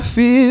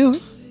feel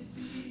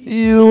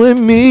you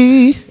and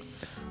me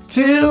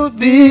till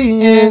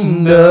the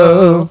end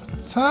of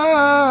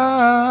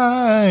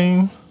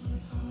time.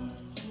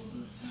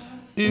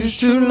 It's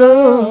too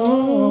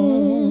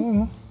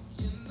long.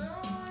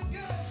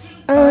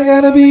 I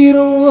gotta be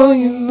the one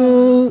you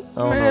love.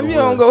 Man, you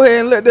don't go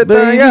ahead and let that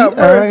thing out,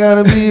 bro. I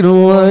gotta be the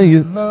one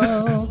you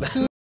love.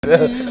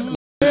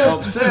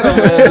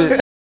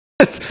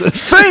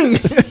 Sing.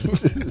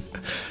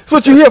 That's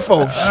what you here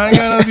for. I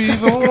gotta be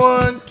the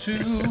one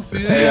to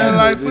fill your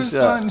life with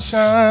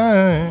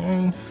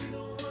sunshine.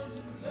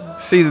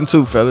 Season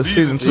 2, fellas.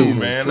 Season 2,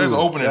 man. Let's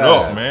open it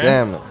up, man.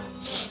 Damn it.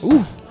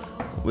 Ooh,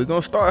 we're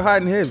gonna start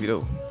hot and heavy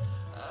though.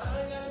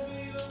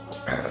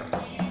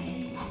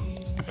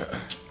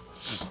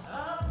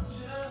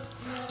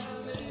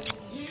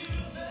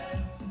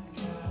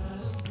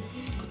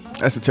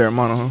 That's a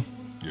Terramana, huh?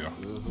 Yeah.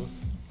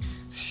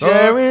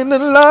 Sharing the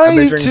light I've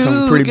been drinking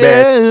some pretty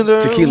bad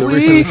tequila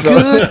recently,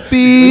 so could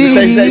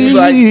be.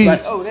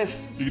 like, oh,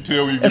 that's You can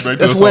tell when you get back to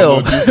that's the well.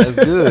 song. That's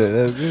good.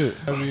 That's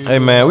good. Hey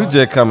man, we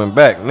just coming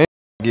back. Nigga,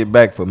 get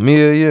back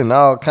familiar and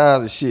all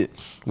kinds of shit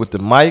with the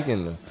mic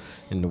and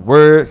the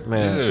words,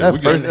 man. Yeah, that we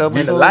first got- episode.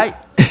 in the light.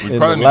 We In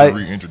probably the need light. to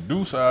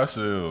reintroduce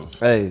ourselves.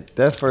 Hey,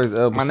 that first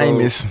episode. My name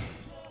is.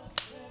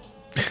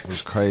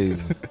 was crazy.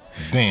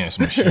 Dance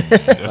Machine. That's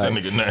that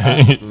nigga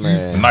name.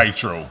 Man.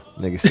 Nitro.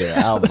 Nigga said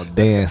I was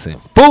dancing.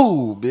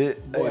 Fool, bitch.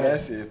 Hey,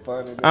 that shit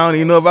funny. I don't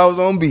even know if I was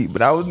on beat,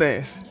 but I was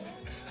dancing.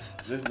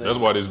 That's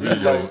why this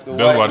video.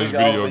 That's why this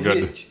video got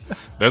to.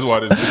 That's why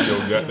this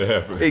video got to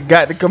happen. It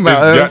got to come It's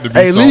out. got to be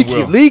Hey, leak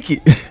somewhere. it, leak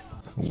it.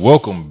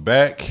 Welcome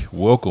back.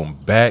 Welcome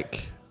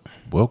back.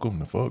 Welcome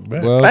the fuck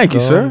back. Thank you,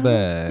 sir.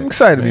 Back. I'm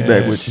excited to be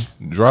back Man, with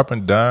you.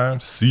 Dropping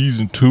Dimes,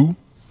 season 2.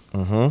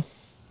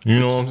 You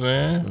know what I'm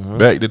saying?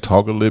 Back to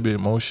talk a little bit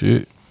more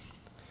shit.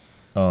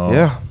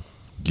 Yeah.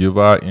 Give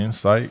our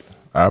insight,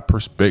 our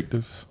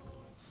perspectives,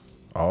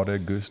 all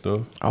that good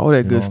stuff. All that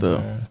You good know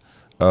stuff.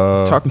 what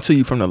I'm saying? Talking to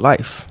you from the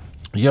life.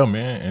 Yeah,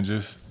 man, and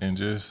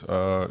just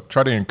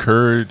try to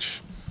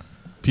encourage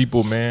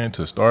people, man,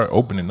 to start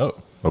opening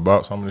up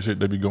about some of the shit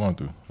they be going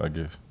through, I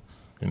guess.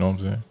 You know what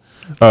I'm saying?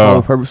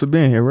 Whole purpose of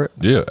being here, right?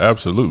 Yeah,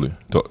 absolutely.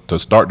 To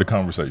start the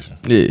conversation.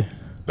 Yeah.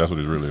 That's what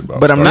it's really about.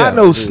 But I'm not Yeah,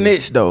 no it is.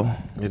 snitch though.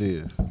 It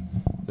is.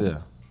 Yeah.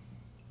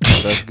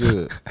 That's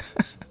good.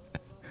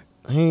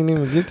 He ain't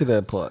even get to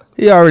that part.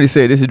 He already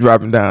said this is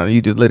dropping down.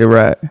 You just let it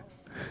ride.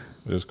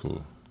 It's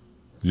cool.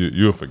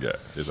 You'll forget.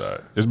 It's all right.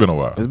 It's been a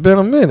while. It's been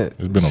a minute.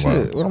 It's been a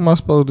while. Shit, what am I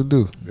supposed to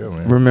do? Yeah,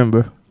 man.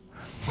 Remember.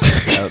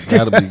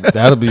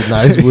 That'll be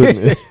nice, wouldn't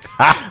it?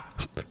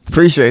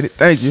 Appreciate it.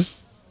 Thank you.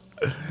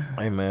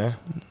 Hey man.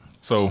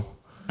 So,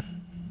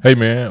 hey,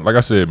 man, like I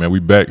said, man, we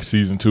back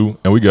season 2,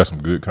 and we got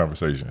some good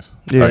conversations.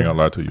 Yeah. I ain't gonna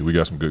lie to you. We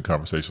got some good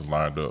conversations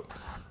lined up.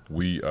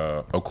 We,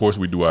 of course,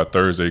 we do our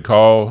Thursday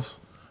calls.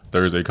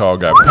 Thursday call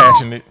got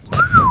passionate.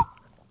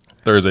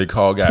 Thursday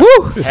call got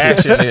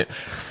passionate.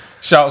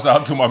 Shouts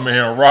out to my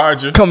man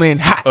Roger Come in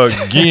hot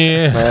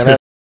again. Man,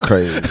 that's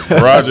crazy.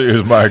 Roger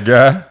is my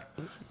guy,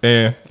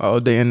 and all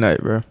day and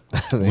night, bro.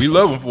 we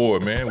love him for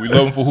it, man. We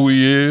love him for who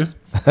he is.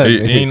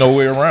 Ain't no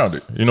way around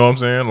it. You know what I'm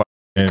saying? Like,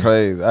 and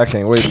Crazy. I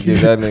can't wait to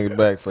get that nigga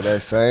back for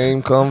that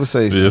same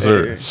conversation. yes,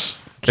 sir.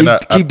 Keep, And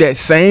keep that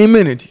same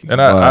energy. And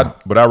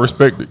but I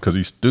respect it because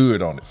he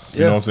stood on it.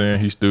 You know what I'm saying?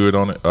 He stood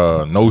on it.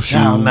 No shoes,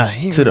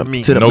 To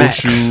the no max.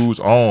 shoes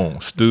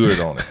on. Stood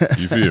on it.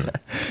 You feel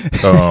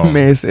me?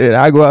 Man said,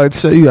 I go out and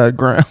show you how to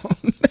ground.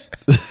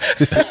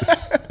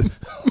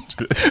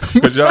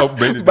 Because y'all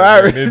been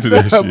Byron. into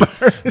that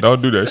shit.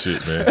 Don't do that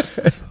shit,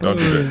 man. Don't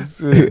do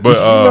that. But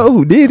You know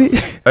who did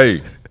it?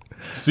 hey,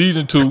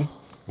 season 2,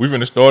 we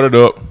finna start it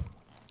up.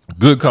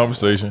 Good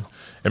conversation,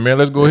 and man,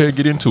 let's go ahead and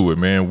get into it,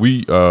 man. We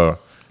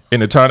in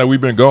the time that we've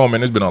been gone,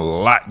 man, there's been a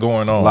lot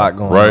going on.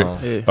 Right?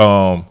 on.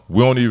 Yeah.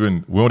 We don't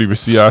even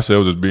see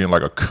ourselves as being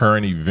like a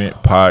current event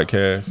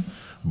podcast,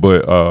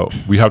 but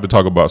we have to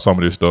talk about some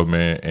of this stuff,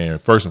 man.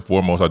 And first and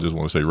foremost, I just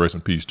want to say rest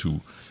in peace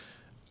to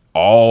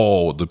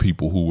all the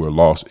people who were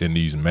lost in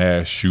these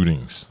mass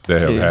shootings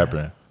that have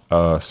happened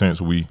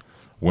since we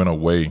went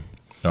away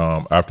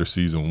after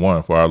season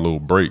 1 for our little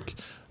break.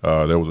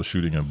 There was a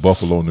shooting in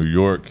Buffalo, New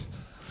York.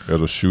 There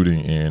was a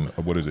shooting in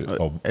What's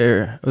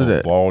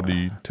that?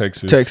 Uvalde,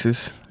 Texas.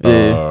 Texas.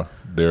 Yeah.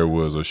 There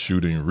was a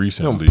shooting Don't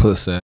recently.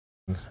 puss that.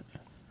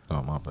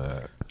 Oh my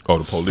bad. Oh,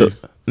 the police.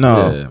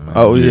 No. Yeah, man.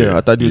 Oh yeah. Yeah,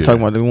 I thought you were yeah.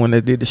 talking about the one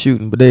that did the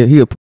shooting, but he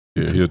Yeah,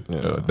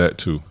 that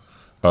too.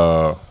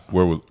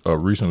 Where was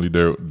recently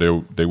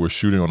they were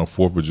shooting on the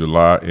 4th of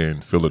July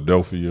in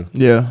Philadelphia.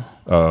 yeah.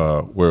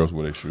 Where else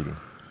were they shooting?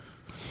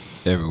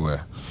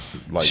 Everywhere.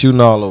 Like,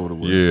 Shooting all over the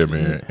world. yeah,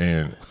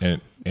 man,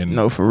 and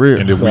No, for real.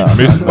 And if we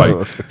miss it, like,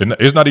 and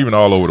it's not even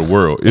all over the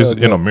world. It's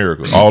in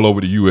America, all over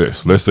the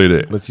U.S. Let's say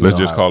that. But you Let's know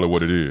just how- call it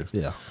what it is.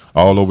 Yeah.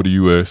 All over the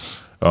U.S.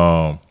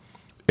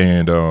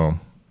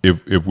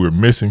 If we're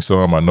missing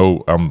some, I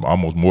know I'm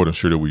almost more than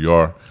sure that we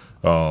are.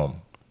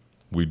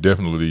 We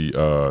definitely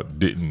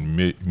didn't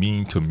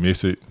mean to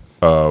miss it,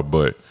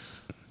 but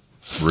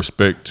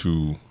respect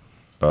to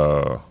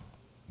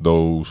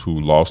those who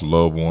lost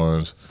loved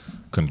ones.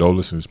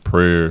 Condolences,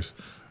 prayers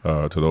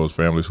to those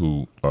families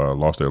who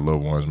lost their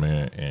loved ones,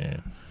 man.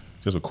 And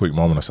just a quick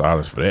moment of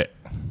silence for that.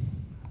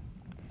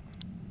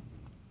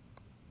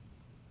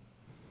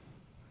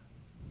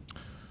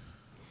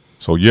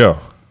 So yeah,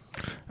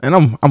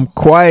 And I'm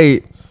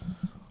quiet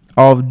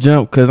off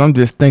jump because I'm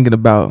just thinking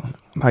about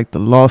like the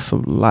loss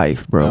of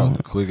life, That bro. was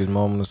the quickest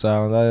moment of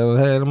silence I ever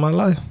had in my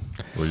life.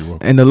 where you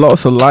And the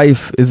loss of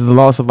life is the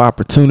loss of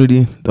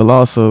opportunity, the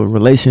loss of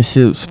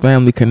relationships,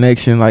 family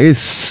connection. Like it's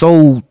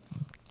so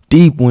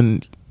deep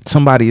when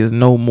somebody is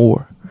no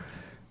more.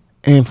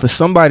 And for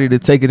somebody to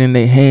take it in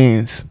their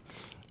hands,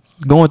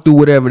 going through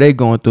whatever they're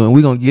going through, and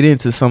we're going to get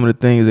into some of the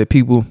things that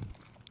people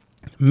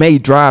may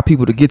drive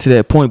people to get to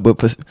that point,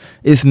 but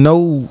it's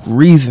no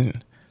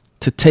reason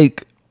to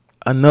take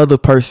another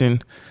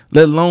person,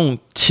 let alone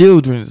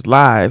children's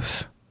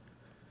lives,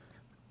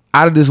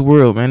 out of this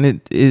world,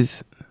 man.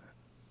 It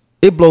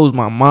blows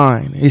my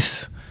mind.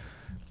 It's,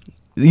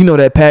 you know,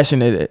 that passion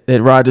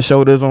that Roger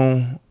showed us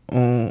on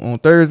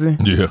Thursday.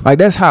 Yeah. Like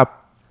that's how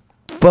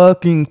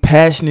fucking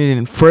passionate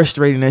and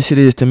frustrating that shit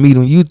is to me.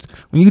 When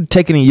you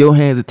take it in your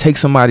hands to take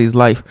somebody's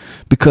life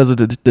because of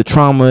the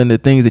trauma and the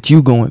things that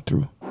you going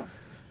through.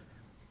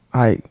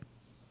 Like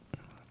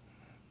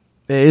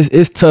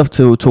it's tough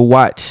to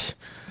watch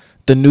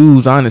the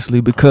news,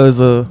 honestly, because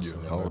of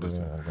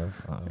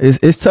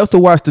it's tough to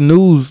watch the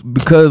news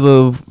because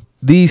of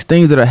these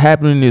things that are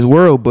happening in this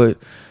world. But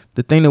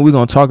the thing that we're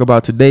gonna talk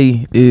about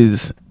today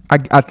is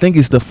I think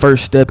it's the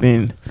first step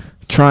in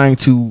trying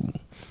to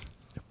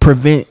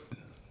prevent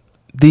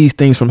these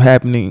things from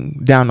happening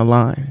down the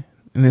line,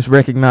 and it's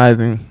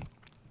recognizing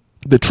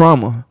the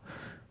trauma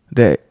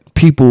that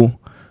people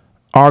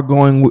are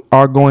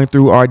going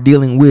through, are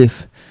dealing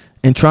with,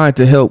 and trying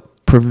to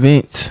help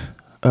prevent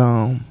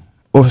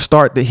or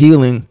start the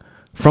healing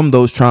from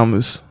those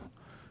traumas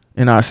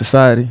in our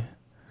society.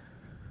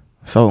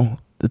 So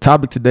the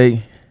topic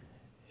today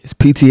is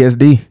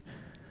PTSD.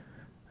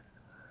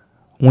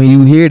 When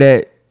you hear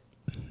that,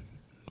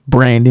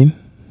 Brandon,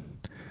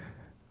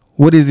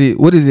 what does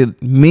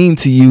it mean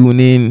to you, and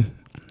then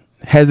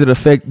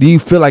do you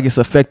feel like it's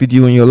affected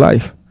you in your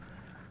life?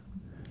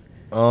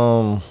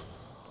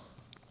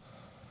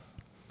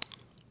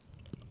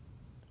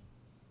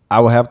 I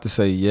would have to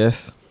say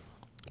yes,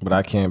 but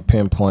I can't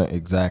pinpoint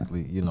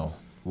exactly,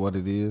 what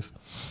it is.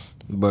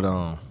 But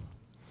I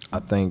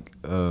think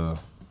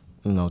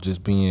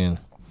just being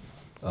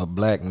a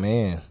black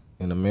man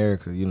in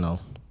America,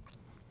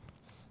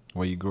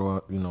 where you grow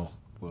up,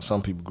 well,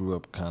 some people grew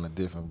up kind of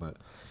different, but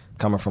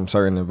coming from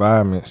certain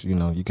environments, you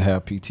can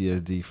have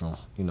PTSD from,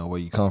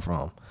 where you come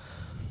from.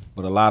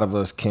 But a lot of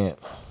us can't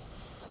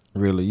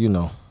really,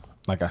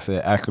 like I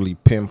said, accurately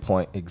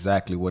pinpoint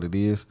exactly what it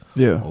is.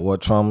 Yeah. Or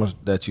what traumas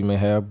that you may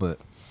have. But,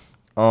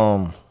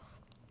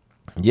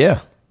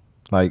 yeah,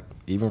 like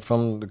even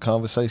from the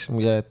conversation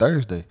we had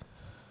Thursday,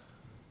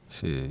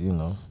 shit,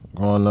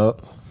 growing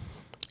up,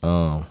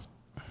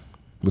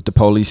 with the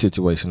police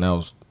situation, that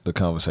was the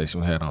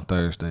conversation we had on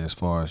Thursday as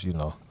far as,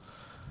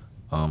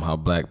 how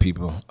black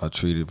people are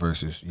treated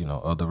versus,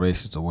 other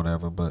races or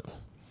whatever. But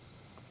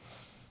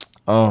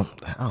I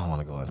don't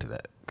want to go into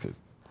that because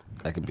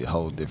that could be a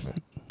whole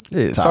different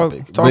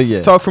topic.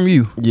 Talk from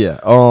you. Yeah.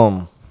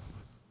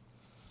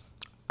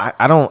 I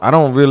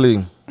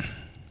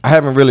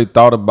haven't really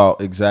thought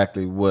about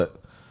exactly what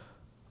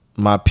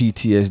my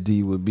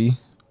PTSD would be,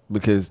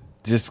 because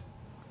just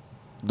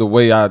the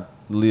way I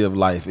live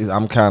life is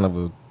I'm kind of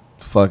a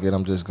fuck it,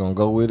 I'm just gonna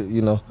go with it,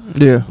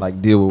 Yeah.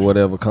 like deal with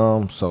whatever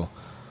comes. So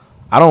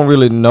I don't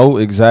really know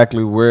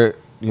exactly where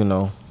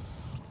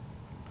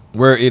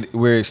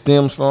it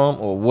stems from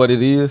or what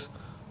it is.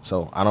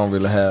 So I don't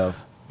really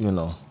have,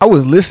 I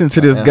was listening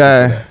to this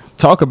guy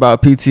talk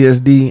about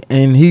PTSD,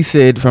 and he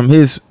said from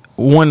his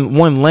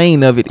one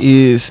lane of it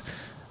is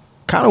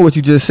kind of what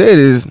you just said,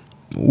 is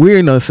we're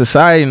in a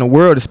society, in the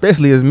world,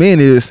 especially as men,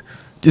 is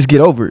just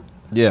get over it.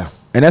 Yeah.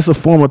 And that's a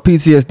form of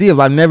PTSD. If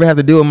I never have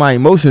to deal with my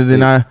emotions,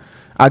 and I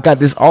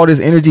got all this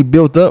energy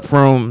built up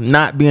from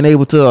not being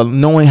able to,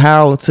 knowing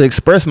how to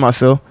express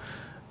myself,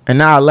 and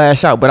now I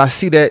lash out. But I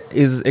see that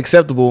is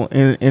acceptable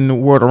in the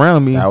world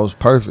around me. That was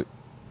perfect.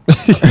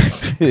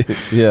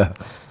 Yeah.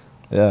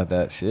 Yeah,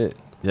 that shit.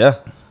 Yeah.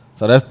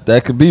 So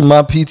that could be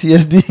my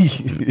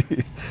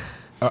PTSD.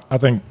 I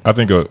think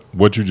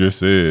what you just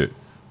said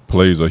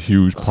plays a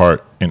huge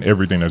part in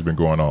everything that's been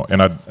going on.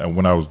 And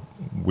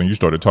when you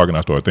started talking,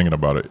 I started thinking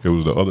about it. It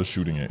was the other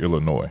shooting in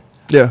Illinois.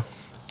 Yeah.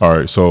 All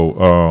right.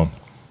 So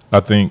I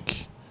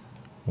think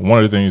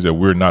one of the things that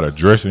we're not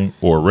addressing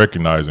or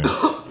recognizing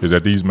is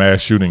that these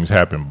mass shootings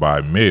happen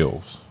by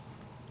males.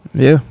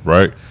 Yeah.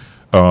 Right.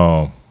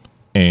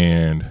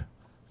 And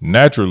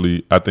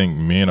naturally, I think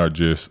men are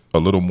just a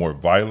little more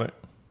violent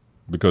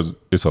because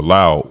it's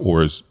allowed,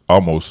 or it's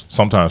almost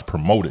sometimes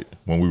promoted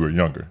when we were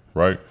younger,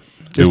 right?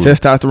 Does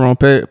testosterone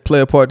play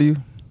a part to you?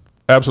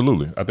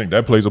 Absolutely. I think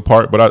that plays a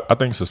part, but I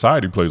think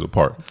society plays a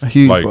part. A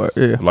huge part,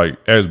 yeah. Like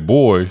as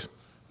boys,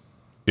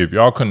 if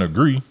y'all couldn't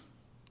agree,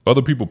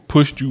 other people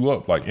pushed you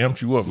up, like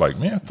amped you up, like,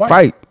 man,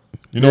 fight.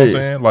 You know what I'm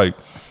saying? Like,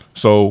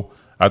 so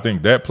I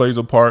think that plays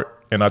a part.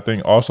 And I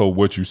think also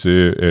what you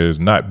said is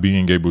not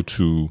being able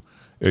to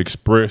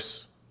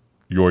express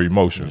your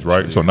emotions,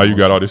 right? So now you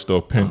got all this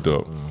stuff pent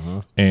up.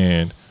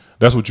 And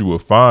that's what you will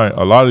find.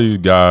 A lot of these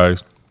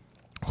guys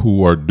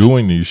who are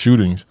doing these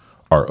shootings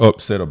are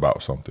upset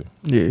about something.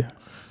 Yeah.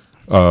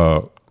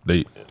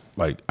 They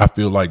like, I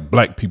feel like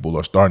black people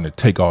are starting to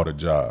take all the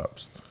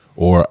jobs,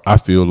 or I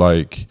feel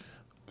like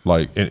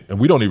and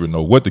we don't even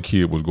know what the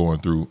kid was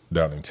going through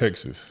down in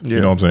Texas. Yeah.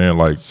 You know what I'm saying?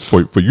 Like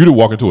for you to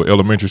walk into an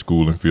elementary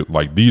school and feel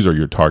like these are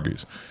your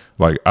targets.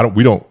 Like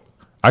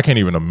I can't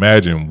even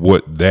imagine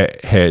what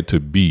that had to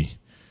be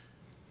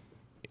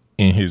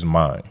in his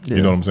mind. Yeah.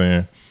 You know what I'm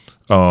saying?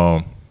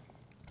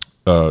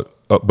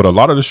 But a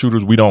lot of the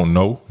shooters we don't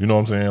know. You know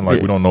what I'm saying?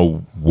 Like we don't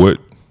know what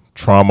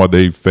trauma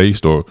they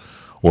faced or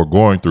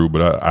going through.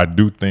 But I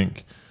do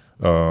think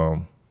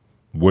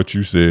what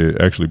you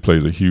said actually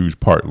plays a huge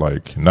part,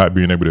 like not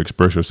being able to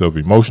express yourself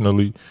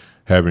emotionally,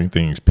 having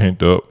things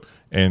pent up,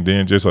 and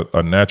then just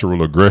a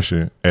natural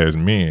aggression as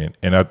men.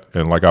 And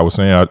like I was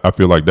saying, I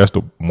feel like that's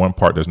the one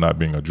part that's not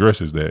being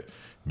addressed, is that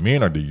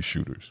men are these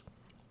shooters.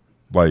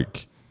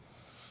 Like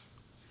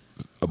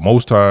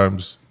most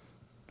times,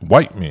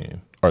 white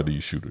men are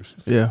these shooters.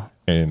 Yeah.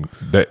 And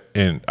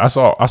I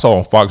saw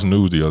on Fox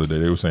News the other day,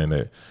 they were saying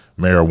that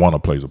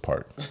marijuana plays a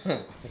part.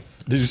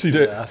 Did you see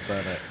that? Yeah, I saw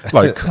that.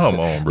 Like, come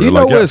on, bro. You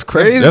know like, what's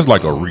crazy? That's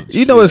like a reach.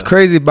 You know what's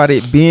crazy about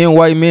it being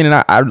white men,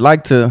 and I'd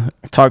like to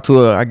talk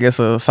to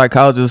a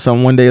psychologist or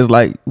something one day. Is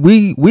like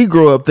we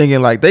grow up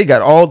thinking like they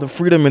got all the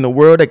freedom in the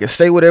world. They can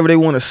say whatever they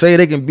want to say.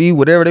 They can be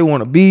whatever they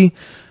want to be.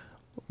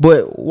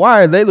 But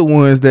why are they the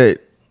ones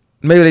that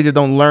maybe they just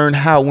don't learn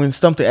how when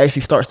something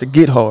actually starts to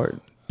get hard?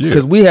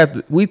 Because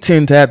we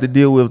tend to have to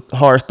deal with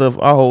hard stuff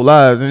our whole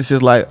lives, and it's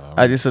just like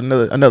just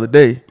another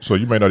day. So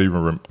you may not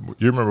even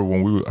you remember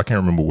when I can't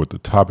remember what the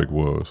topic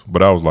was,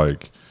 but I was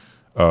like,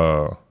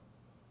 I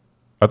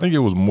think it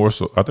was more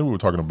so. I think we were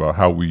talking about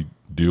how we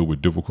deal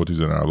with difficulties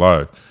in our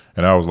life,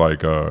 and I was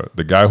like,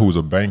 the guy who's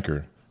a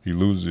banker, he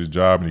loses his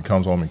job and he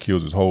comes home and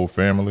kills his whole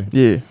family.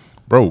 Yeah,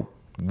 bro,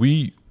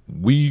 we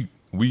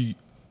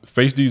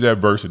face these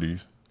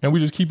adversities and we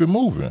just keep it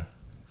moving,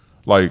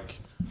 like.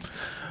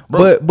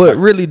 Bro, but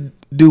really,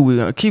 do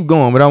we keep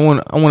going? But I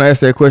want to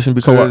ask that question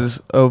because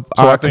of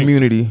our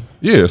community.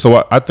 Yeah,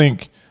 so I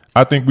think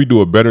we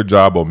do a better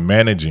job of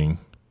managing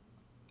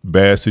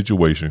bad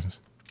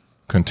situations,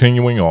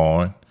 continuing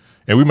on,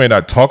 and we may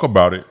not talk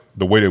about it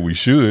the way that we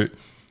should,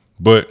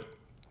 but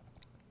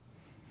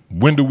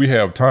when do we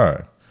have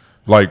time?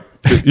 Like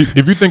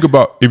if you think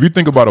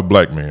about a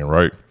black man,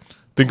 right?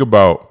 Think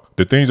about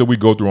the things that we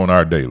go through on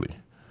our daily.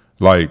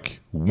 Like,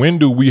 when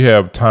do we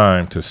have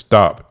time to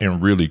stop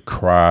and really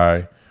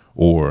cry,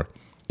 or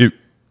if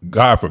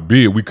God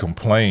forbid we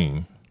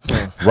complain,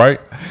 right?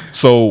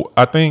 So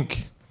I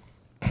think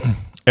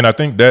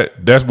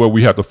that's where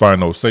we have to find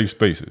those safe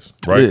spaces,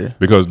 right? Yeah.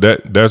 Because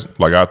that's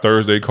like our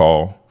Thursday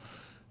call.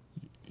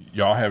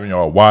 Y'all having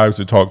y'all wives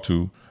to talk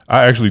to.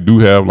 I actually do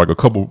have like a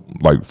couple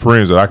like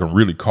friends that I can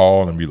really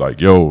call and be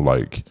like, yo,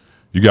 like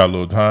you got a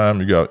little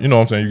time, you know what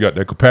I'm saying? You got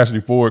that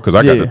capacity for it, because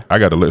I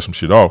got to let some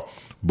shit off,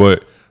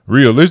 but.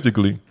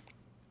 Realistically,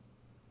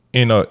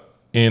 in a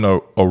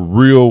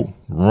real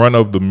run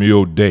of the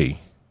mill day,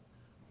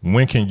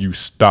 when can you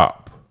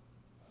stop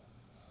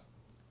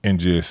and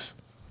just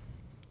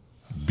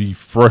be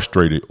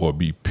frustrated or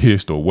be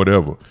pissed or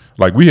whatever?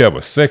 Like, we have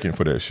a second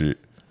for that shit.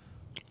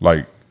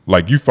 Like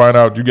you find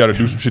out you got to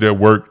do some shit at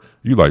work.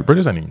 You like, bro,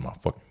 this ain't even my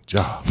fucking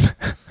job,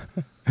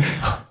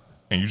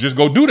 and you just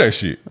go do that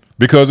shit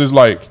because it's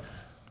like.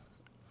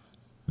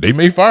 They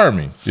may fire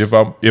me if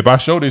I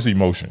show this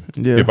emotion.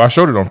 Yeah. If I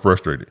show that I'm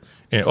frustrated.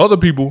 And other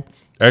people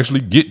actually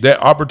get that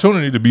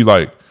opportunity to be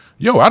like,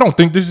 yo, I don't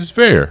think this is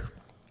fair.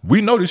 We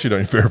know this shit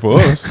ain't fair for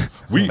us.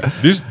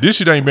 This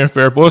shit ain't been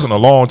fair for us in a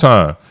long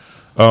time.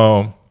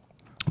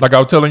 Like I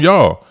was telling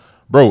y'all,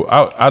 bro,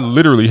 I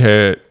literally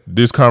had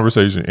this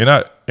conversation,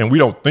 and we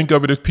don't think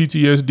of it as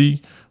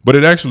PTSD, but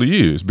it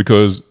actually is,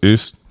 because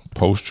it's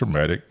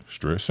post-traumatic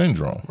stress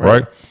syndrome,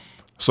 right?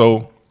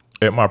 So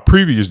at my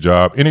previous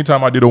job,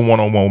 anytime I did a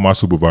one-on-one with my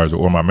supervisor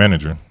or my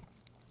manager,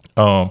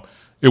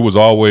 it was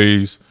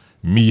always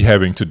me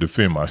having to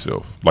defend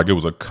myself. Like, it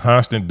was a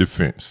constant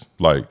defense.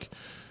 Like,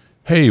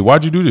 hey,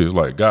 why'd you do this?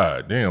 Like,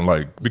 God damn,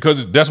 like,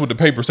 because that's what the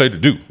papers say to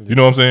do. You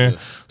know what I'm saying?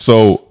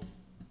 So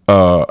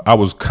I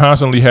was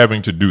constantly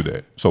having to do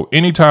that. So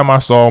anytime I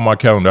saw on my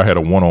calendar I had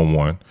a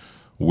one-on-one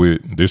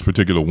with this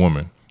particular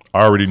woman,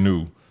 I already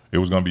knew it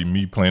was going to be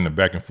me playing the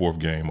back and forth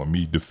game, or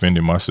me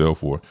defending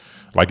myself, or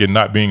like it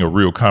not being a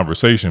real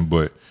conversation,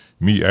 but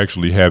me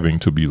actually having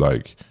to be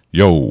like,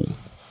 yo,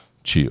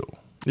 chill.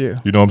 Yeah.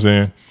 You know what I'm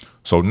saying?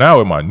 So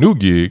now at my new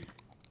gig,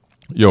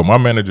 yo, my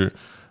manager,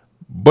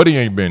 buddy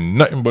ain't been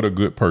nothing but a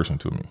good person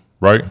to me,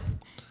 right?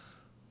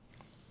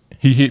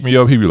 He hit me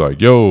up. He be like,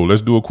 yo,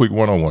 let's do a quick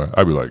one-on-one.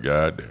 I be like,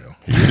 God damn,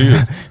 here it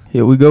is.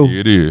 Here we go. Here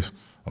it is.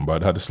 I'm about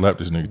to have to slap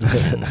this nigga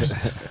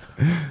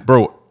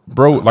through.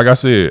 Bro, like I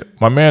said,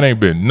 my man ain't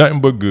been nothing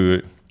but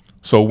good.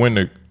 So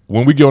when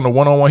when we get on the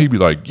one-on-one, he be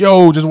like,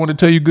 yo, just want to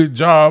tell you good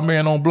job,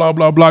 man, on blah,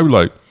 blah, blah. Be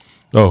like,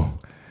 oh,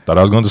 thought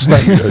I was going to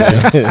slap you.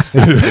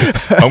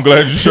 I'm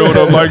glad you showed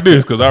up like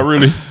this because I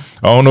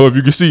don't know if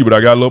you can see, but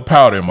I got a little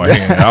powder in my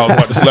hand. I was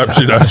about to slap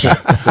shit out you.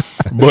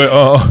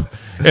 But,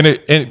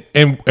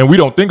 and we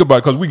don't think about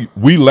it because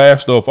we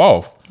laugh stuff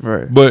off.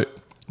 Right. But,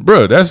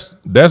 bro, that's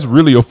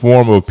really a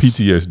form of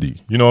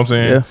PTSD. You know what I'm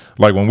saying? Yeah.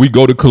 Like when we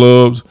go to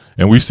clubs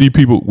and we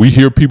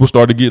hear people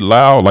start to get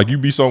loud. Like you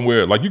be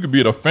somewhere, like you could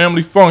be at a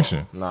family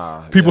function.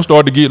 People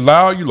start to get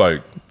loud.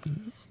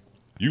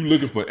 You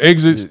looking for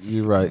exits.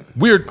 You're right.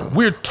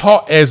 We're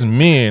taught as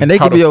men, and they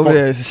could be over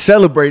there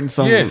celebrating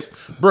something. Yes,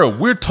 bro.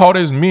 We're taught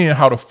as men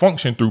how to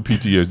function through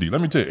PTSD.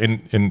 Let me tell you,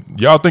 and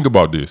y'all think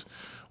about this.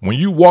 When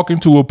you walk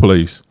into a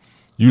place,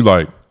 you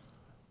like,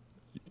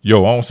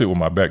 yo, I don't sit with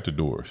my back to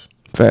doors.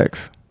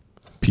 Facts.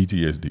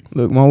 PTSD.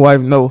 Look, my wife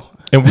know.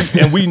 And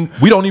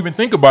we don't even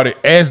think about it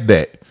as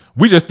that.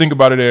 We just think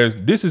about it as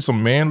this is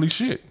some manly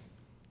shit.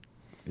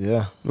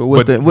 Yeah. But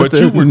what's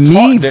the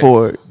need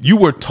for it? You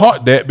were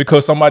taught that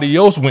because somebody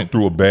else went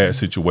through a bad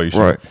situation.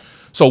 Right.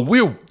 So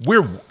we're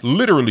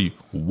literally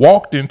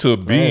walked into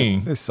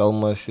being. There's so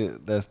much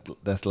shit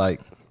that's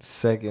like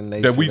second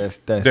nature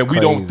that we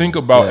don't think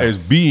about as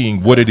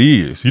being what it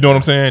is. You know what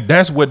I'm saying?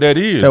 That's what that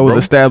is. That was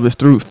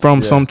established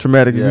from some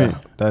traumatic event.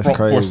 That's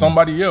crazy. For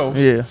somebody else.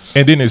 Yeah.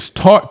 And then it's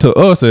taught to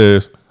us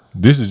as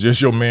this is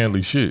just your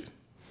manly shit.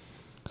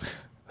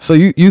 So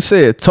you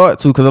said taught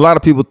to, because a lot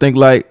of people think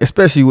like,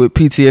 especially with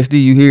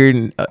PTSD, you hear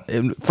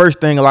and first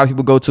thing a lot of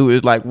people go to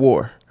is like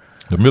war.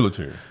 The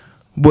military.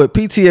 But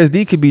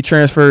PTSD could be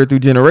transferred through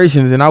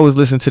generations. And I was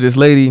listening to this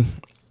lady,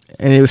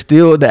 and it was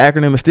still, the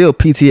acronym is still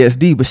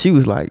PTSD, but she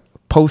was like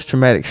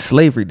post-traumatic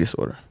slavery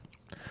disorder.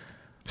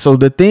 So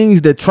the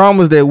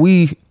traumas that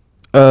we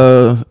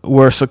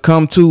were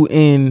succumbed to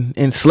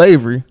in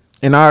slavery,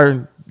 in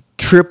our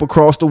trip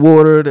across the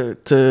water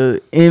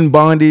to in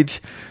bondage,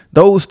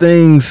 those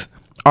things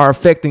are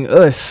affecting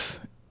us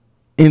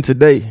in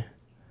today.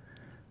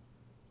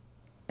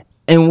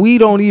 And we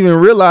don't even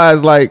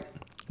realize, like,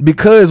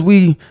 because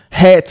we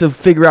had to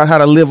figure out how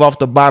to live off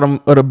the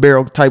bottom of the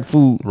barrel type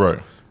food. Right.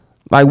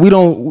 Like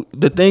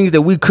the things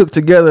that we cook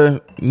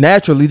together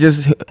naturally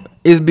just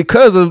is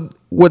because of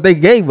what they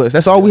gave us.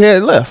 That's all we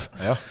had left.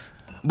 Yeah.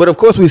 But of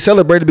course we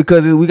celebrated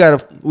because we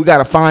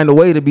gotta find a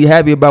way to be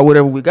happy about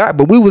whatever we got.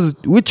 But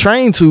we're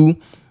trained to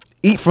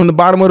eat from the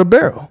bottom of the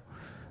barrel,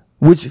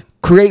 which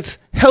creates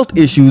health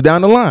issues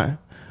down the line,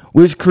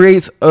 which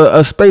creates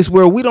a space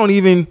where we don't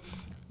even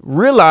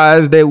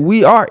realize that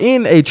we are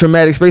in a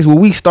traumatic space where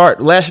we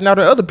start lashing out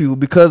at other people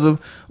because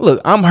of,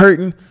 look, I'm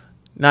hurting.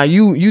 Now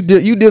you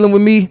dealing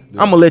with me.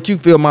 I'm gonna let you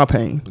feel my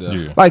pain.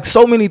 Yeah. Like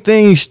so many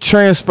things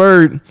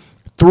transferred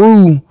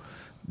through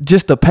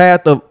just the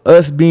path of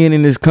us being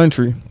in this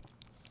country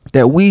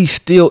that we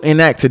still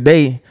enact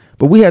today.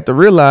 But we have to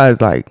realize,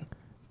 like,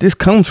 this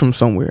comes from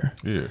somewhere.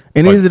 Yeah.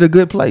 And like, is it a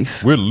good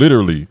place? We're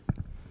literally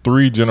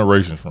 3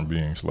 generations from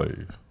being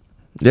slaves.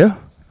 Yeah.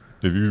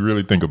 If you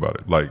really think about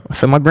it. Like,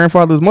 So my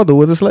grandfather's mother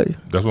was a slave.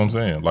 that's what I'm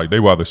saying. Like, they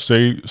were either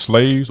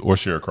slaves or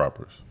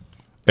sharecroppers.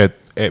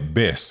 At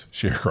best,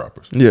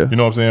 sharecroppers. Yeah. You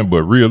know what I'm saying?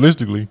 But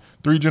realistically,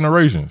 3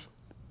 generations.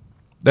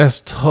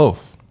 That's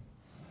tough.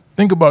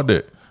 Think about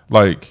that.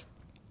 Like,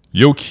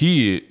 your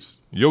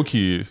kids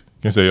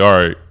can say, all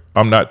right,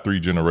 I'm not 3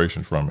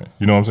 generations from it.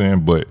 You know what I'm saying?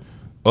 But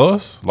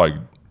us, like,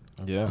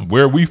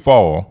 where we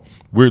fall,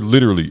 we're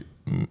literally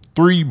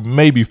 3,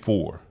 maybe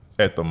 4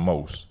 at the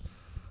most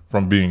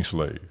from being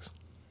slaves.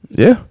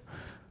 Yeah.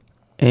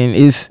 And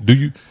Do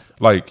you,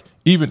 like,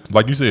 even,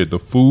 like you said, the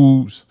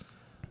foods,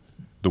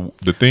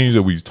 the things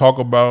that we talk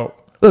about.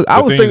 Look,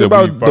 I was thinking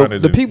about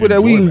the people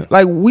that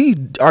we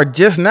are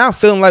just now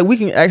feeling like we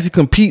can actually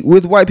compete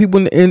with white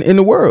people in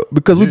the world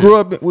because we grew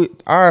up with,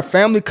 our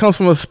family comes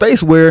from a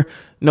space where,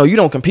 no, you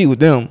don't compete with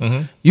them.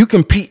 Mm-hmm. You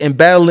compete and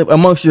battle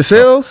amongst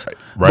yourselves,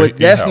 right, but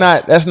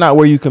that's not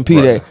where you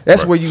compete at.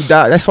 That's where you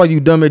die. That's why you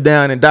dumb it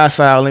down and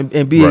docile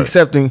and be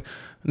accepting.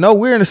 No,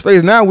 we're in a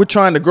space now. We're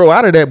trying to grow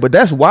out of that, but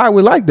that's why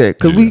we're like that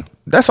because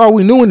that's all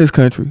we knew in this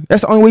country.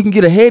 That's the only way we can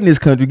get ahead in this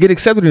country, get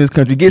accepted in this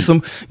country,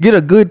 get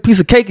a good piece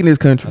of cake in this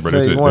country. But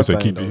they say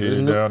keep your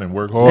head down and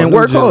work hard. And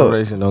work hard.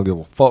 Generation don't give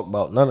a fuck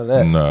about none of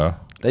that. Nah.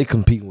 They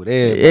competing with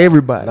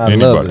everybody. Everybody. I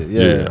love it.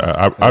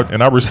 Yeah.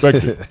 I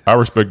respect it. I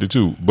respect it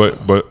too.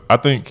 But I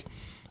think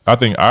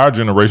our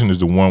generation is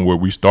the one where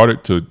we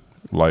started to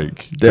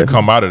to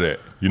come out of that.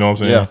 You know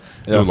what I'm saying?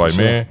 Yeah, it was like,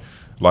 man,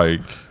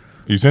 like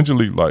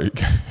essentially like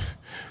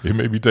it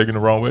may be taken the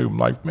wrong way. I'm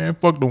like, man,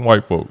 fuck them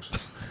white folks.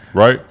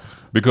 Right?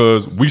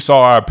 Because we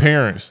saw our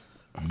parents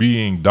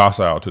being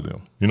docile to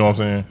them. You know what I'm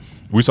saying?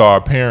 We saw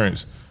our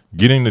parents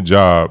getting the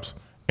jobs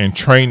and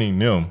training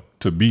them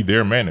to be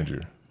their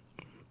manager.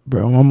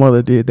 Bro, my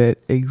mother did that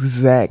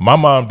exact. My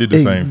mom did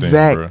the same thing.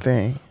 Exact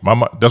thing.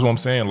 That's what I'm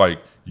saying. Like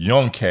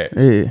young cats,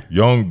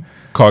 young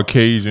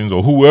Caucasians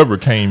or whoever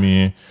came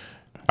in,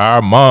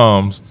 our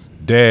moms,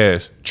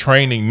 dads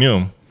training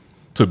them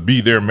to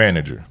be their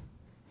manager.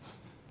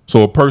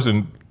 So a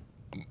person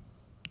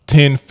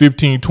 10,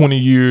 15, 20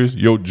 years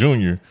your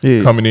junior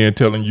coming in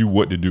telling you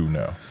what to do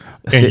now.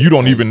 And you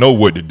don't even know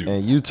what to do.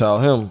 And you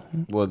taught him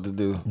what to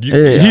do.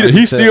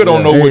 He still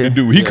don't know what to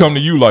do. He come to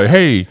you like,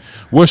 hey,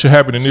 what should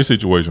happen in this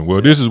situation?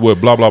 Well, this is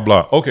what blah, blah,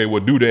 blah. Okay,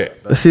 well, do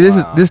that. See,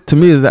 this to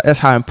me that's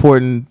how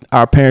important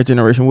our parents'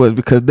 generation was,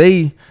 because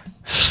they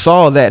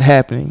saw that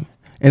happening.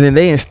 And then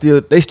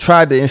they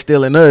tried to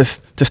instill in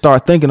us to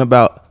start thinking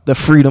about the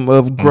freedom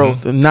of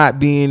growth and not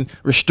being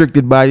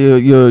restricted by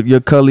your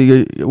color,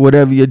 your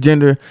whatever, your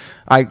gender.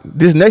 Like,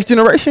 this next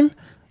generation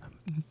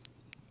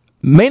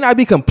may not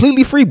be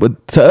completely free,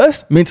 but to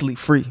us, mentally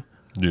free.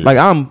 Yeah. Like,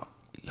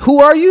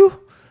 who are you?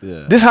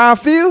 Yeah. This how I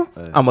feel?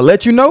 I'm gonna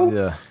let you know.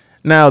 Yeah.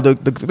 Now the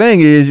thing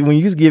is, when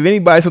you give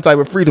anybody some type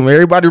of freedom,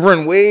 everybody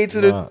run way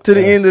to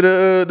the end of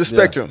the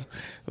spectrum.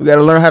 We got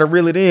to learn how to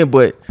reel it in,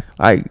 but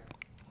like,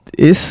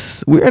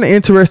 we're in an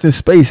interesting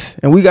space,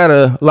 and we got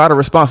a lot of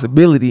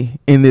responsibility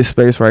in this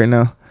space right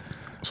now.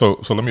 So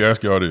let me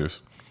ask y'all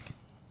this.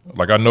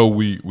 Like, I know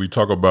we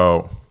talk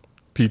about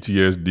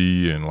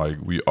PTSD, and like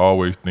we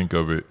always think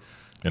of it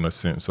in a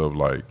sense of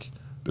like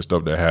the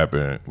stuff that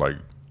happened, like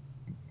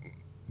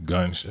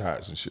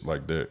gunshots and shit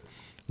like that.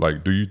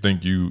 Like, do you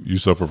think you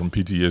suffer from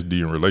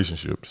PTSD in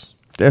relationships?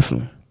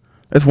 Definitely.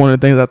 That's one of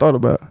the things I thought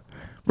about.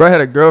 Bro, I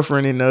had a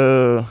girlfriend in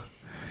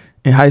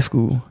high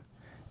school.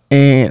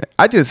 And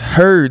I just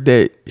heard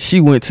that she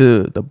went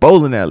to the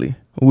bowling alley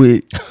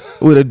with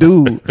a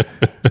dude.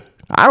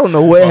 I don't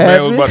know what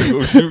happened. Man was about to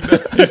go shoot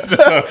that.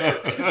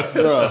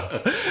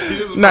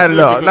 Not at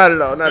all. God,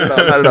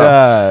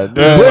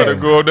 about to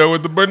go up there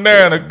with the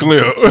banana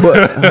clip.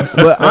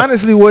 but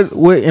honestly,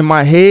 what in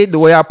my head, the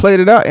way I played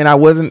it out, and I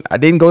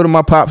didn't go to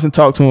my pops and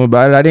talk to him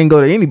about it. I didn't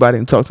go to anybody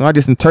and talk to him. I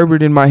just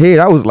interpreted in my head.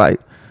 I was like,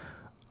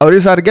 oh, this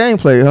is how the game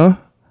played, huh?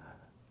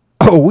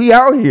 Oh, we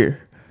out here.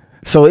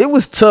 So it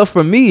was tough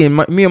for me,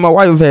 and me and my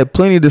wife have had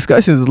plenty of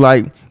discussions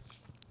like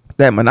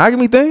that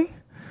monogamy thing.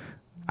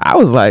 I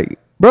was like,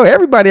 bro,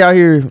 everybody out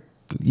here,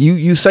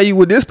 you say you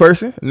with this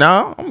person,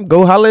 nah, I'm gonna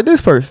go holler at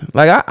this person.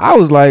 Like, I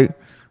was like,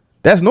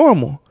 that's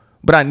normal.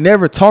 But I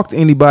never talked to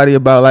anybody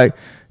about like,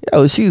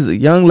 yo, she's a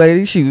young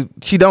lady, she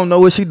don't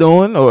know what she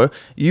doing, or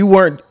you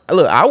weren't.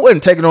 Look, I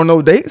wasn't taking on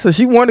no date, so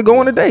she wanted to go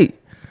on a date.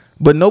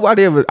 But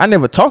I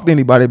never talked to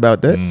anybody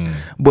about that.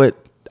 But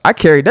I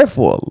carried that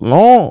for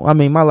a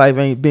my life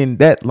ain't been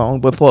that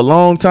long, but for a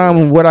long time,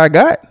 and what I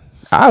got,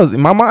 I was in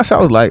my mindset,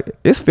 I was like,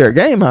 it's fair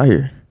game out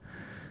here.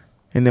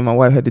 And then my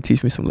wife had to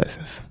teach me some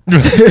lessons.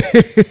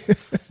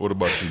 What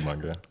about you, my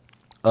guy?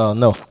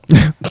 No.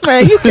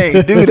 Man, you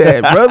can't do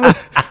that, brother.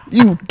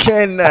 You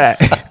cannot.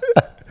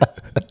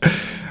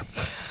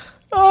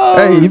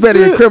 Hey, you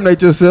better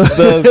incriminate yourself.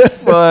 That's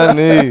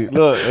funny.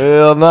 Look,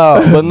 hell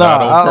no. But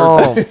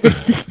nah,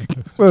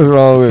 what's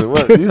wrong with it?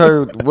 What you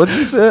heard? What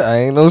you said? I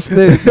ain't no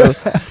snitch.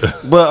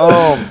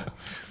 But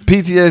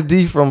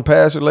PTSD from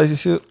past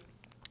relationship.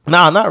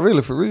 Nah, not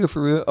really. For real.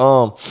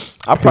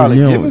 I probably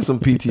given some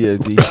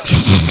PTSD.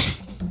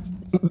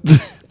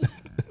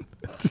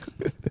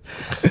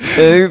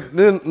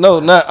 No,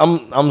 not.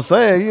 I'm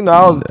saying,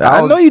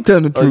 I know you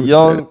telling the truth.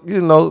 Young,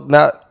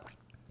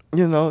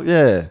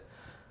 yeah.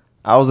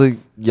 I was a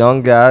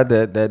young guy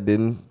that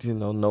didn't,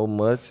 know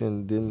much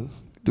and didn't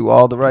do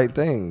all the right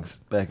things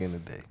back in the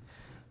day.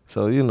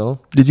 So,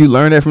 Did you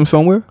learn that from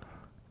somewhere?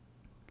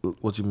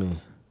 What you mean?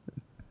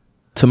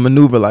 To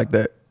maneuver like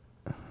that.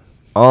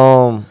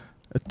 To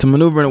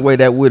maneuver in a way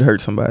that would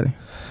hurt somebody.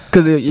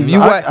 Because if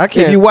you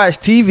watch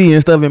TV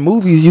and stuff in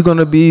movies, you're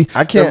gonna be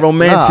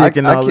romantic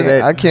and all of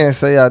that. I can't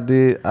say I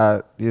did.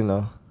 I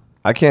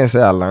can't say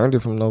I learned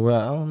it from nowhere.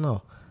 I don't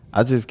know.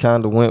 I just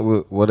kind of went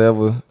with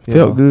whatever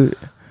felt good.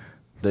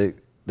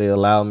 They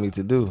allowed me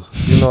to do.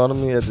 You know what I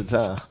mean? At the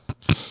time.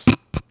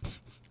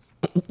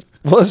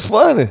 What's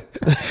funny?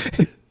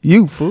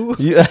 You fool.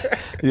 You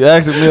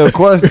asking me a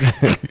question,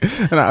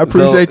 and I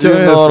appreciate your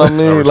answer. You know what I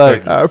mean?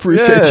 Like, I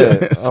appreciate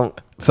your answer.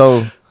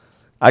 So,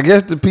 I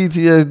guess the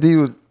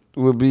PTSD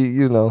would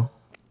be,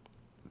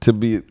 to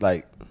be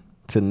like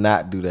to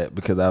not do that,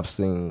 because I've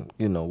seen,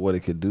 what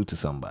it could do to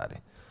somebody.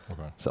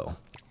 Okay. So,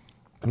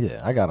 yeah,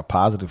 I got a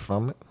positive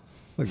from it.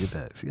 Look at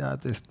that. See, I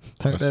just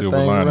turned that thing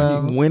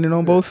around. You winning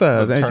on both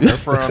sides. Turn that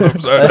frown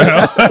upside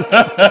down.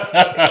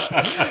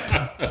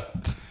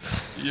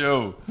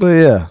 Yo. But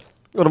yeah.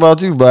 What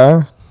about you,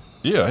 Byron?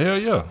 Yeah, hell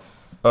yeah.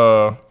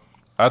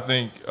 I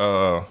think,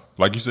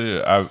 like you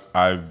said,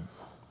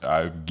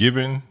 I've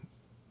given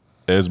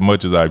as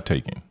much as I've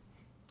taken.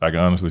 I can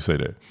honestly say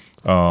that.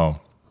 Not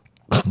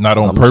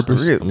on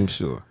purpose. I'm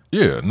sure.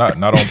 Yeah,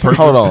 not on purpose.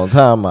 Hold on,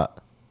 time out.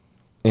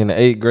 In the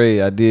 8th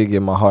grade, I did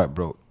get my heart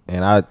broke,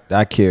 and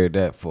I carried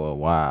that for a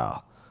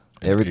while.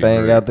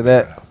 Everything after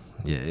that,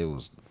 yeah, it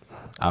was.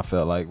 I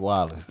felt like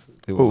Wallace.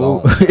 It was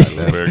on.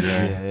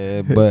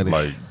 Yeah, buddy.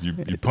 Like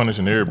you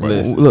punishing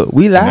everybody. Look,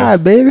 we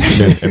live, baby.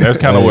 And that's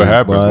kind of what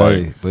happens.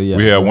 Like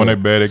we had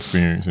one bad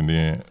experience, and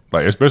then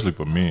like especially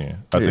for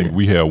men, I think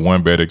we had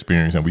one bad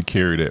experience, and we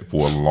carried that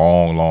for a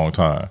long, long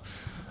time.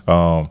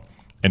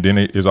 And then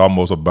it's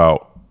almost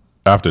about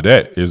after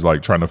that is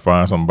like trying to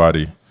find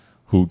somebody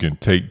who can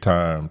take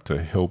time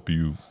to help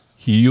you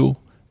heal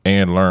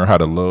and learn how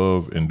to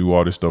love and do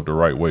all this stuff the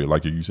right way.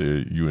 Like you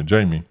said, you and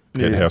Jamie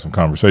had to have some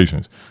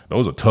conversations.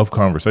 Those are tough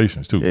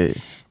conversations too.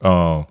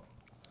 Yeah.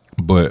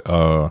 But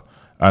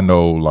I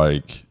know,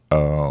 like,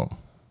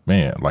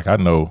 man, like I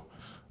know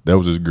there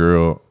was this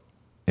girl,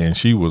 and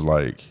she was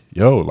like,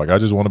 "Yo, like I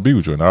just want to be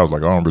with you," and I was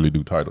like, "I don't really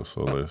do titles,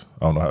 so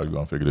I don't know how you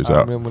gonna figure this out."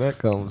 I remember that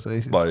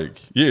conversation. Like,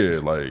 yeah,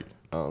 like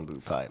I don't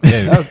do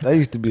titles. That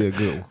used to be a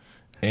good one.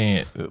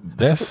 And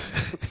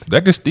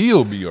that could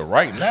still be a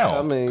right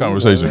now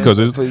conversation because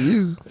it's for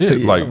you. Yeah,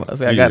 Yeah, like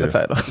I got the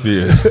title.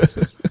 Yeah.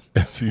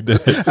 See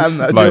that? I'm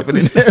not like, jumping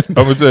in there. I'm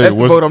gonna tell That's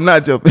you the boat I'm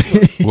not jumping.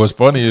 what's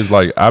funny is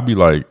like I be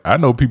like, I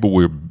know people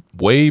with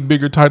way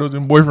bigger titles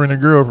than boyfriend and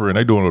girlfriend.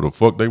 They doing what the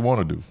fuck they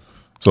want to do.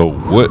 So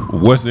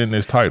what's in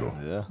this title?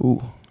 Yeah.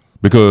 Ooh.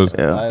 Because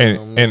Yeah.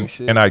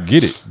 and I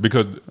get it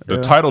because the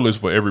title is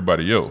for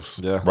everybody else,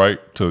 Yeah. right?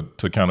 To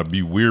kind of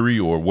be weary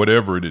or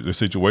whatever the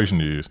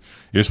situation is.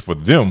 It's for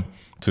them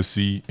to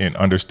see and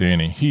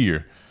understand and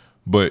hear.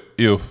 But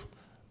if,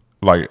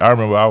 like, I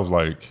remember I was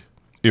like,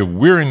 if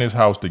we're in this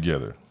house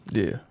together,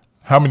 Yeah.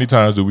 how many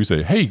times do we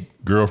say, "Hey,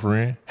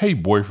 girlfriend," "Hey,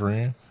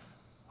 boyfriend"?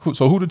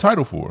 So who the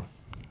title for?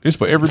 It's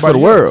for everybody. the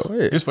world, else.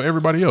 yeah. It's for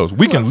everybody else.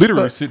 We can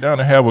literally sit down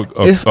and have a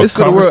It's for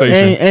the world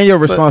conversation. and your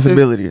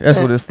responsibility. That's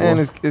what it's for. And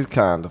it's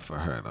kind of for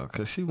her though,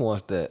 because she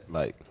wants that,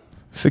 like,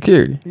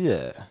 Security.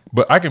 yeah.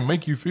 But I can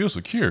make you feel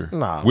secure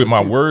Nah, with but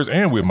my you- words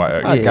and with my I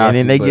actions. Yeah, got and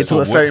then you, they but get to so a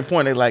what- certain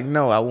point. They're like,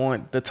 "No, I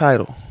want the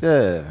title."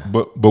 Yeah.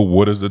 But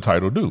what does the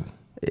title do?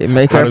 It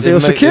make How her does feel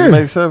it make- secure. It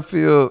makes her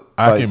feel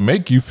I like, can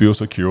make you feel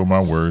secure with my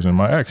words and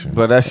my actions.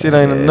 but that shit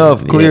ain't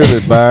enough,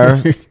 clearly,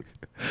 Byron.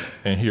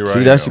 And here I See,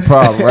 am. that's your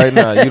problem right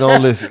now. You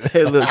don't listen.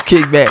 Hey, look,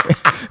 kickback,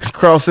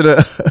 cross it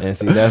up. And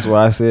see, that's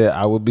why I said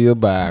I would be a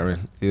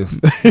Byron if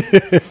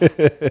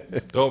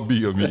Don't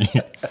be a me.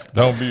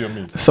 Don't be a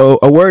me. So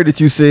a word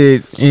that you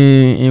said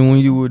in when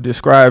you were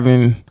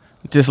describing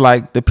just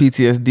like the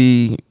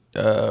PTSD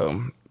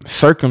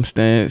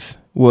circumstance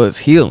was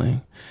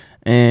healing.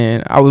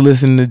 And I was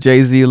listening to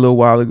Jay-Z a little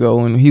while ago,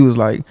 and he was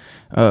like,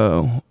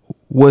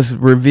 what's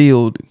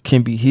revealed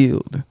can be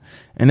healed.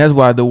 And that's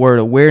why the word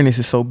awareness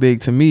is so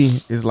big to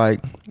me. Is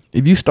like,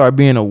 if you start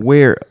being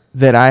aware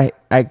that I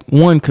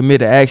one,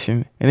 commit an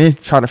action, and then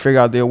try to figure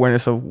out the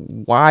awareness of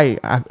why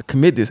I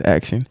commit this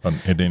action, And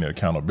then the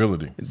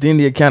accountability. then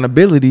the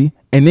accountability,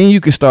 and then you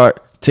can start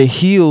to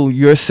heal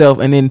yourself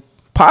and then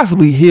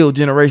possibly heal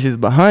generations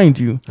behind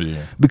you.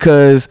 Yeah.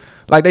 Because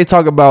like they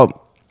talk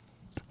about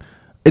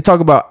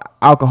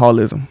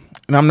alcoholism.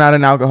 And I'm not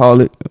an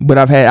alcoholic, but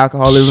I've had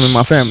alcoholism in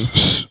my family.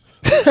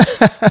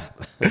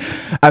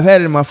 I've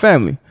had it in my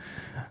family.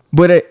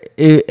 But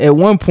at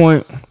one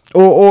point,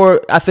 or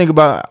I'm gonna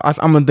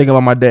think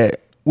about my dad.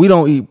 I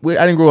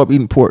didn't grow up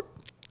eating pork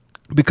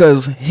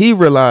because he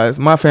realized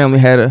my family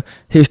had a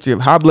history of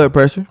high blood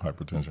pressure,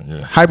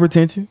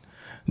 hypertension,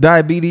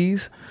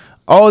 diabetes,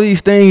 all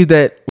these things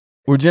that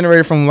were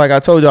generated from, like I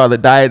told y'all, the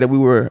diet that we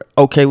were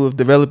okay with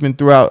developing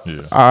throughout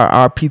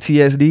our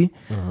PTSD.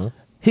 Mm-hmm.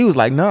 He was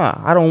like, nah,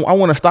 I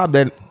want to stop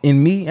that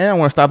in me, and I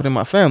want to stop it in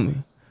my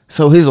family.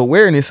 So his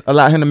awareness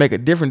allowed him to make a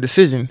different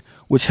decision,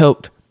 which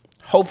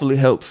hopefully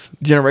helps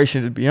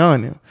generations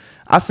beyond him.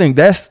 I think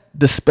that's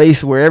the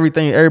space where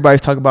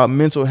everybody's talking about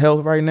mental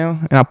health right now.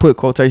 And I put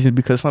quotations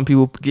because some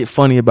people get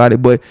funny about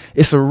it, but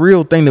it's a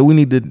real thing that we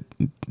need to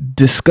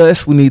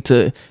discuss. We need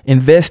to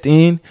invest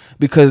in,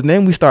 because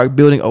then we start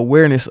building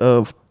awareness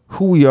of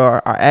who we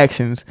are, our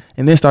actions,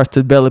 and then starts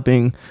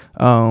developing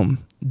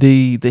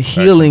the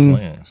healing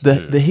plans,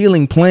 the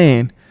healing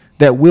plan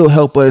that will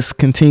help us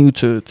continue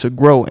to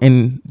grow,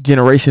 and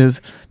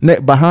generations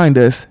behind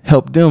us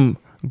help them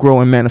grow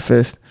and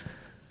manifest.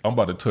 I'm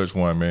about to touch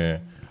one,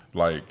 man.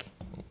 Like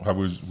how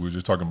we was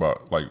just talking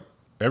about, like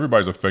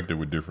everybody's affected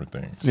with different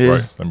things,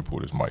 right? Let me pull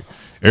this mic.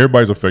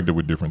 Everybody's affected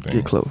with different things.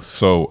 Get close.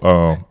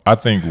 So I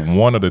think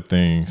one of the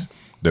things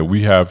that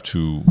we have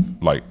to,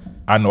 like,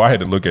 I know I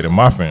had to look at in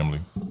my family,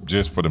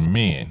 just for the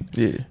men,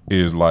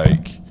 is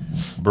like,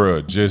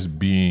 bruh, just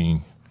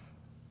being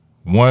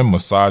one,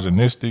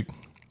 misogynistic,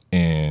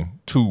 and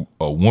two,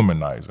 a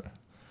womanizer.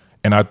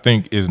 And I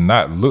think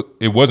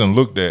it wasn't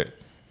looked at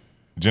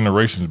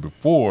generations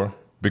before,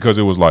 because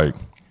it was like,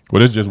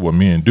 well, it's just what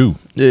men do.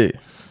 Yeah.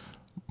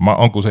 My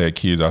uncles had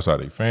kids outside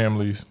their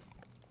families,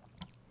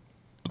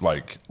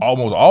 like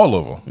almost all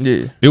of them.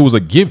 Yeah. It was a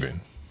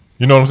given.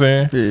 You know what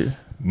I'm saying? Yeah.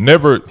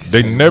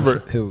 They never.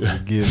 it was a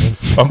given.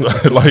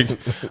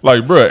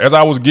 like, bro. As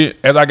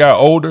I got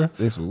older,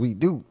 That's what we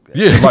do.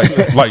 yeah,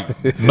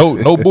 like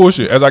no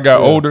bullshit. As I got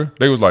older,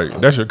 they was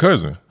like, "That's your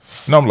cousin,"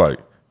 and I'm like,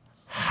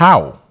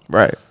 "How?"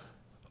 Right.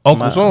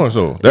 Uncle so and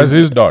so, that's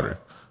his daughter.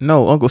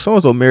 No, Uncle so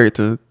and so married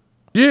to.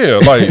 Yeah,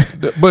 like,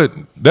 but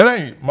that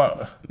ain't my.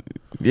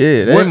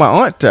 Yeah, that What? ain't my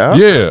aunt, child.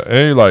 Yeah,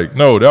 and he like,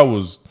 no, that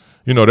was,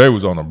 they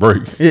was on a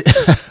break.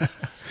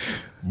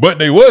 But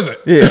they wasn't.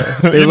 Yeah,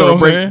 they You know little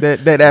what I'm break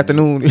that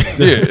afternoon.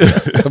 Yeah.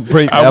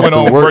 Break I went after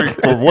on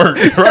work. break for work,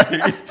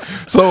 right?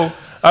 So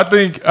I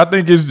think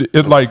it's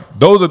like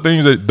those are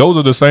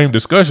the same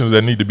discussions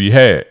that need to be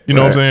had. You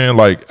know what I'm saying?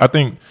 Like I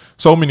think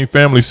so many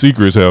family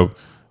secrets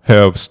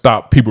have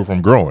stopped people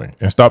from growing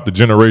and stopped the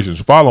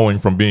generations following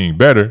from being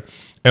better.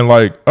 And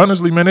like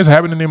honestly, man, it's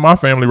happening in my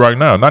family right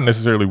now. Not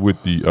necessarily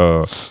with the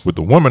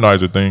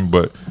womanizer thing,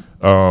 but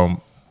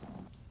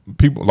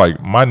people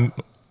like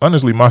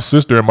my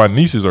sister and my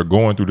nieces are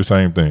going through the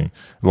same thing.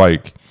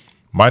 Like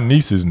my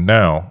nieces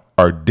now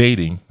are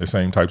dating the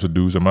same types of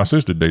dudes that my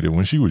sister dated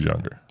when she was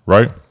younger,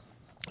 right?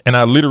 And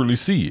I literally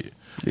see it.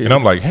 Yeah. And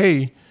I'm like,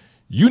 hey,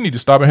 you need to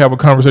stop and have a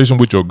conversation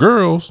with your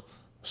girls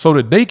so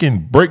that they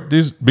can break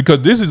this, because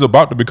this is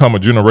about to become a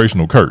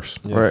generational curse.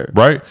 Yeah.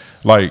 Right?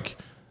 Like,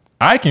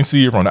 I can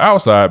see it from the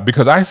outside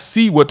because I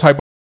see what type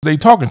of they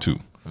talking to.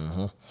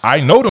 Mm-hmm. I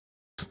know them.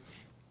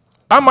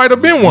 I might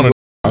have been one of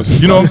them.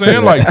 You know what I'm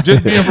saying? Like,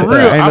 just being for real,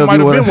 I might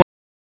have been one.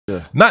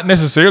 Yeah. Not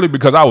necessarily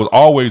because I was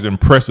always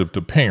impressive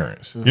to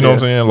parents. You know what I'm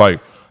saying? Like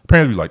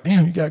parents be like,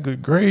 "Damn, you got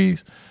good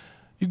grades.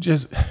 You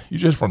just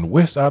from the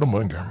west side of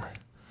Montgomery.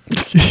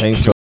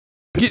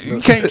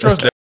 You can't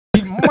trust that.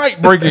 He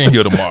might break in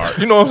here tomorrow."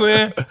 You know what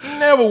I'm saying?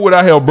 Never would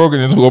I have broken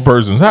into a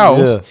person's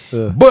house.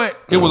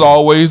 But it was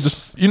always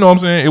just, you know what I'm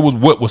saying? It was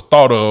what was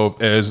thought of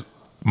as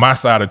my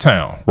side of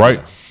town, right?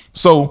 Yeah.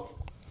 So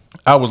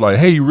I was like,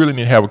 "Hey, you really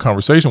need to have a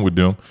conversation with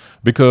them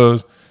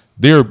because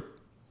they're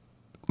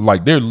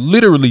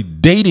literally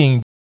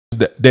dating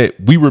that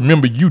we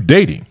remember you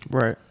dating.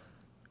 Right.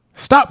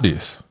 Stop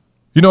this."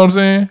 You know what I'm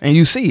saying? And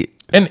you see it.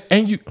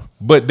 And you,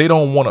 but they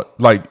don't want to,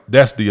 like,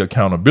 that's the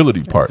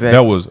accountability part. Exactly.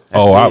 That was,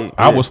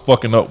 I was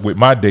fucking up with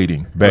my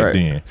dating back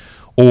then.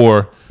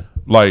 Or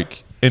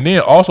like, and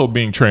then also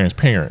being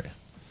transparent.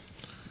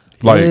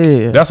 Like,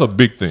 that's a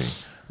big thing.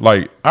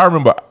 Like,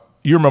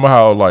 you remember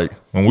how, like,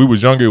 when we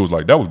was younger, it was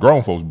like, that was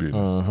grown folks' business.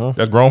 Uh-huh.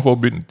 That's grown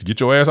folks' business. Get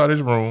your ass out of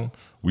this room.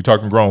 We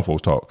talking grown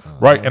folks talk,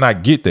 right? And I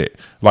get that.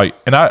 Like,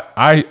 and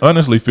I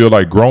honestly feel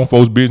like grown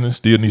folks business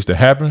still needs to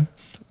happen,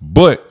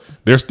 but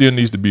there still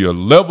needs to be a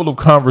level of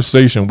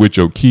conversation with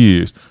your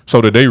kids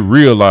so that they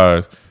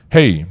realize,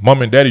 hey,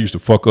 mom and daddy used to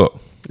fuck up.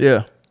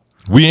 Yeah.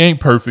 We ain't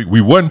perfect.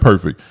 We wasn't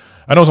perfect.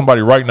 I know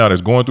somebody right now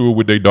that's going through it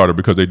with their daughter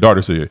because their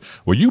daughter said,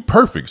 well, you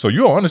perfect, so you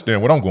don't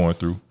understand what I'm going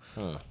through.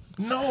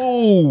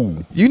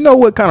 No. You know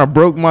what kind of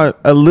broke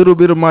a little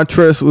bit of my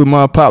trust with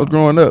my pops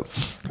growing up?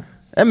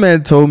 That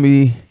man told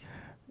me,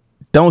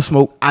 don't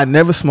smoke. I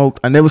never smoked.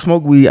 I never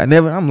smoked weed.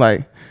 I'm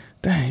like,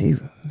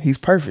 dang, he's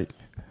perfect.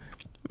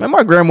 Man,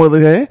 my grandmother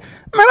man,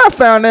 I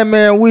found that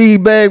man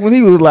weed bag when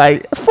he was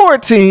like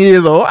 14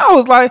 years old. I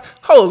was like,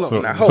 hold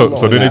on.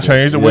 So then it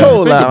changed the way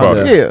you think about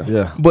it.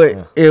 Yeah.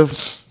 But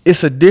if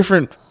it's a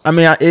different, I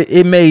mean,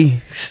 it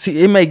may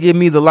give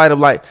me the light of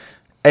like,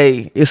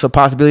 hey, it's a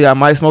possibility I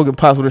might smoke. And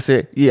Pops would have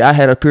said, yeah, I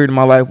had a period in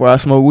my life where I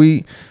smoked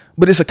weed.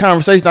 But it's a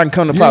conversation I can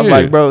come to Pops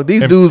like, bro,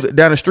 these dudes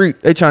down the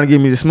street, they trying to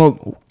get me to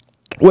smoke.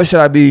 What should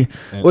I be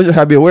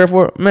aware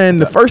for? Man,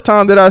 the first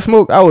time that I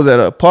smoked, I was at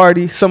a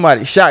party.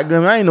 Somebody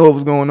shotgun me. I didn't know what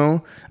was going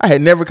on. I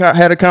had never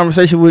had a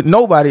conversation with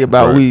nobody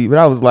about weed, but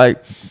I was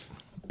like,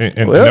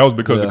 and that was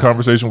because the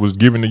conversation was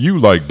given to you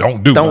like,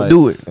 don't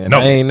do it. And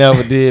I ain't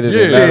never did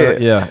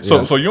it.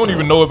 So you don't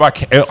even know if I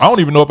can. I don't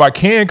even know if I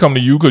can come to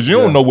you because you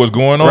don't know what's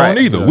going on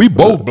either. Yeah. We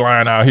both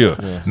blind out here.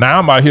 Yeah. Now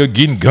I'm out here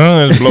getting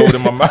guns blown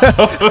in my mouth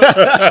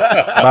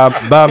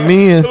by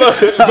men,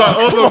 by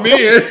other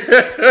men.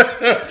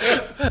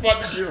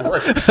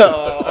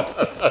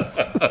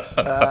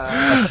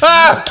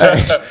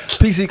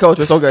 PC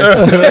culture, it's okay.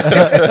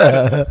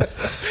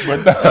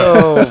 But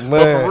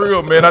for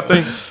real, man, I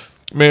think,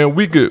 man,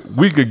 we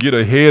could get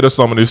ahead of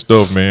some of this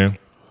stuff, man,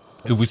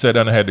 if we sat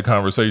down and had the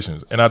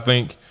conversations. And I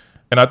think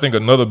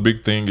another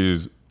big thing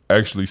is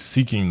actually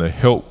seeking the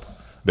help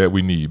that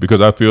we need,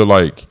 because I feel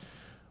like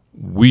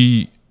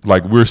we're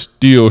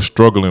still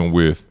struggling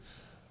with,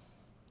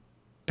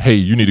 hey,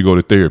 you need to go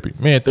to therapy.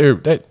 Man,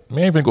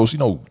 even go see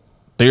no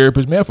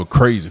therapist, man, for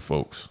crazy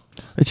folks.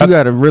 But you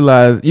gotta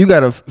realize,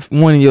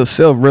 one in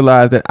yourself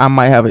realize that I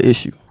might have an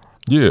issue.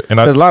 Yeah, and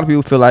a lot of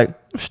people feel like,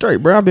 I'm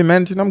straight, bro. I've been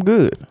managing. I'm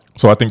good.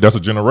 So I think that's a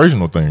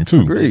generational thing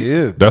too. Agreed.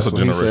 Yeah, that's a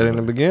generational. He said in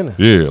the beginning.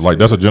 Yeah, like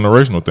that's a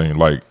generational thing.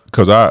 Like,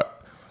 cause I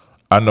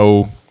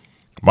know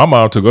my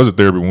mom took us to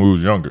therapy when we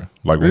was younger,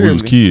 like when we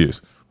was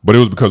kids, but it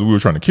was because we were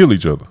trying to kill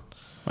each other.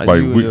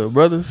 Like you and your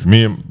brothers?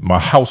 Me and my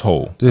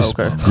household.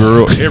 Okay.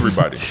 Girl,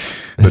 everybody.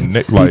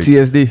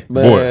 P.T.S.D.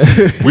 Boy,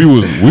 we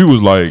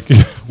was like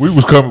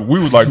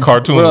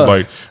cartoons,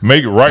 like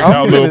making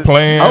little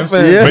plans,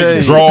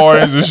 making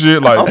drawings and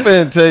shit. Like, I'm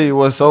finna tell you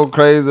what's so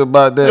crazy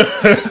about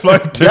that.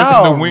 Like,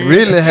 y'all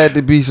really had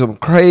to be some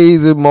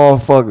crazy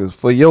motherfuckers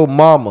for your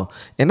mama.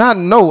 And I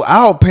know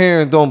our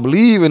parents don't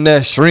believe in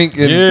that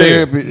shrinking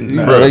therapy.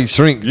 They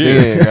shrink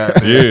then.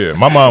 Yeah.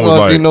 My mom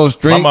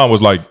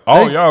was like,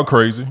 oh, y'all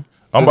crazy.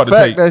 I'm about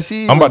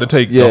to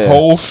take the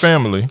whole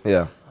family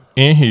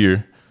in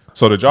here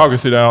so that y'all can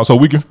sit down so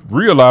we can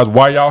realize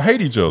why y'all hate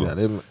each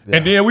other.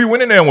 And then we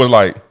went in there and was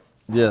like,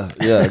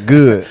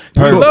 good.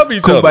 We love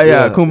each other.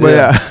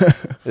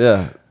 Kumbaya.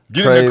 Yeah.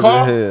 Get in the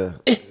car.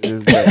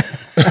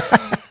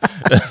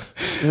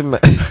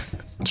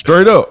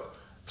 Straight up.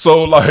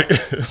 So like,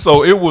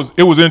 so it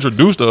was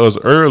introduced to us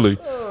early,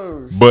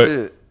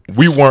 but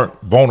we weren't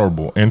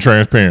vulnerable and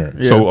transparent.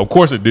 Yeah. So of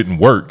course it didn't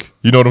work.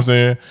 You know what I'm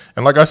saying?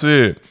 And like I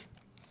said,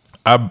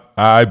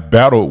 I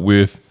battled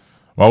with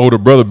my older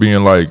brother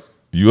being like,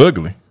 "You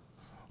ugly."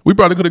 We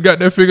probably could have got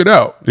that figured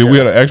out if we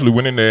had actually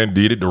went in there and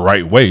did it the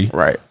right way.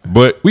 Right.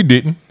 But we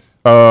didn't.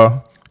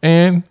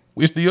 And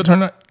we still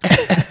turned out.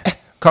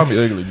 Call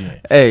me ugly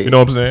again. Hey. You know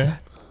what I'm saying?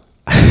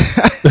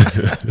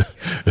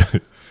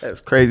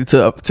 That's crazy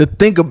to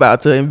think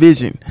about, to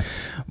envision.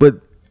 But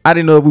I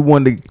didn't know if we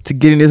wanted to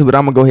get in this, but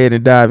I'm going to go ahead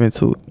and dive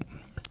into it.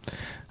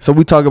 So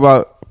we talk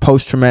about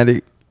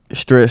post-traumatic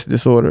stress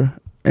disorder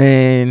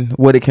and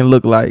what it can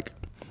look like.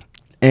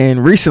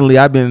 And recently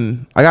I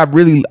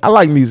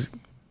like music.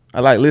 I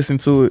like listening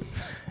to it.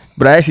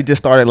 But I actually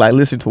just started like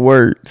listening to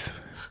words.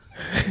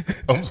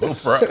 I'm so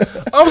proud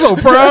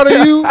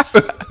of you.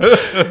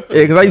 Yeah,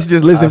 because I used to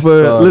just listen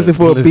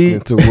for a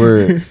beat. To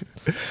words.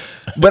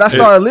 But I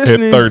started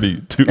listening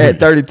at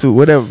 32,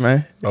 whatever,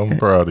 man. I'm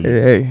proud of you.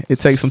 Hey, it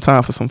takes some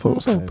time for some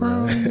folks. I'm so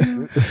proud of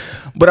you.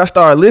 But I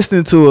started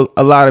listening to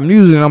a lot of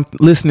music, and I'm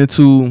listening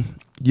to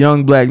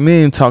young black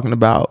men talking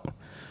about,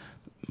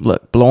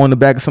 look, blowing the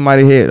back of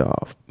somebody's head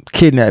off,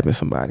 kidnapping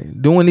somebody,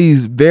 doing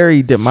these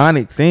very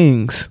demonic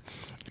things.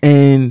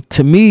 And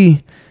to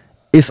me,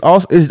 it's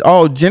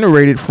all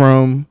generated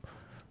from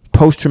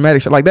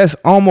post-traumatic. Like, that's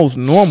almost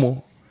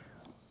normal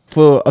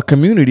for a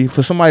community,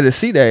 for somebody to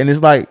see that. And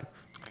it's like,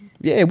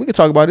 yeah, we can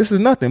talk about this is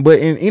nothing. But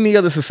in any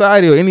other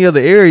society or any other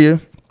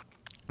area,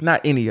 not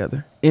any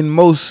other, in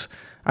most,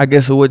 I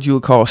guess, of what you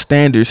would call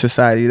standard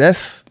society,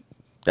 that's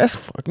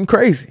fucking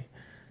crazy.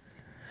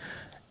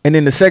 And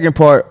then the second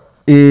part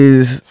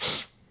is,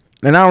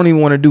 and I don't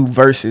even want to do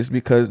verses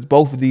because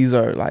both of these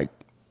are like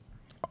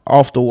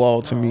off the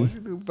wall to me. You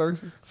do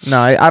verses?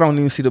 Nah, I don't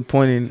even see the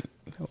point in.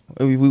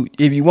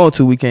 If you want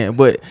to, we can.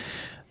 But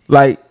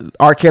like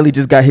R. Kelley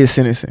just got his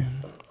sentencing,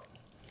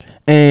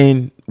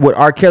 and what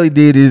R. Kelley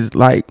did is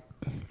like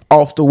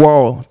off the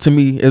wall to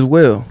me as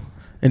well.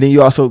 And then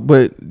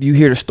but you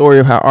hear the story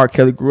of how R.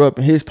 Kelley grew up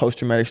and his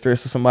post-traumatic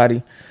stress of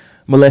somebody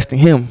molesting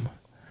him,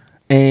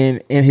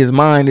 and in his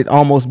mind it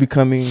almost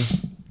becoming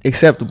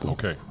acceptable.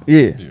 Okay.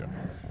 Yeah.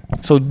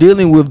 So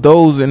dealing with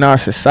those in our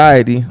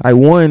society, like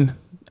one,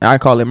 I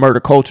call it murder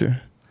culture,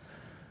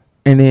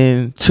 and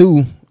then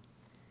two,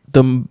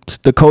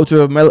 the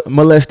culture of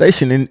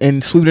molestation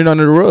and sweeping it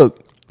under the rug.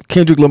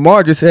 Kendrick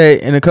Lamar just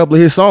said in a couple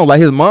of his songs, like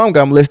his mom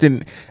got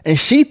molested, and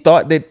she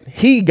thought that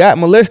he got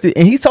molested,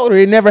 and he told her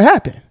it never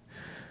happened.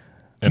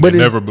 And they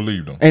never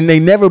believed him. And they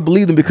never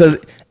believed him because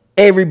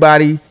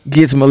everybody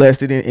gets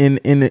molested in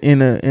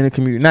a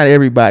community. Not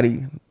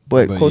everybody,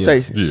 but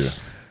quotation. Yeah.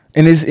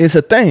 And it's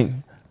a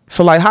thing.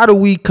 So like, how do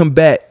we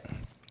combat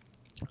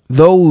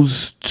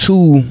those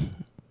two,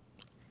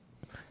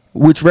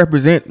 which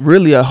represent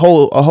really a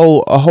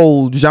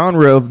whole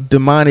genre of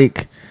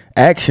demonic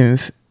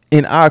actions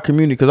in our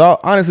community? Because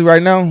honestly,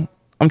 right now,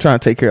 I'm trying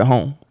to take care of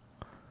home.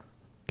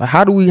 Like,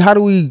 how do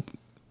we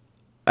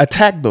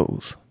attack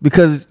those?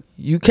 Because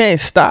you can't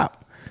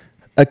stop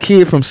a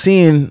kid from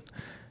seeing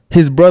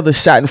his brother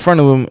shot in front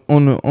of him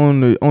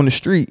on the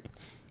street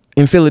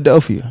in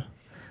Philadelphia.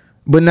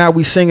 But now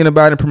we singing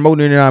about it and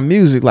promoting it in our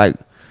music. Like,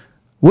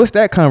 what's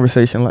that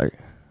conversation like?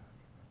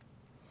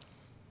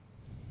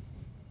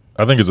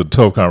 I think it's a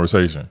tough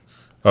conversation.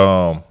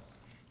 I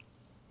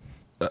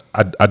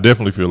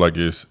definitely feel like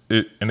it's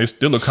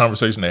still a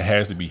conversation that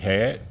has to be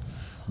had,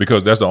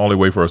 because that's the only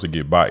way for us to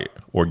get by it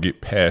or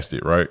get past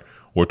it, right?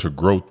 Or to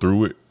grow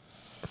through it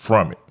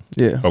from it.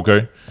 Yeah.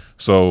 Okay.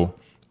 So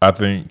I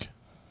think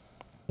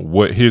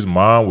what his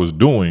mom was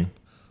doing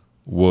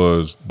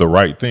was the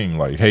right thing.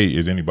 Like, hey,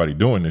 is anybody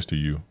doing this to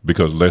you?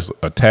 Because let's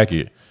attack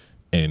it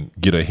and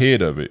get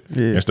ahead of it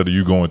instead of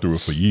you going through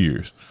it for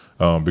years.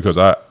 Because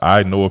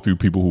I know a few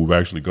people who've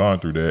actually gone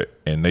through that,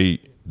 and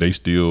they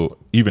still,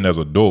 even as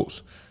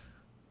adults,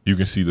 you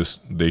can see this,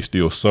 they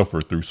still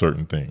suffer through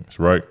certain things,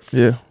 right?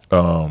 Yeah.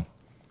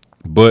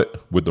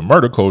 But with the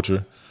murder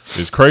culture,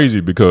 it's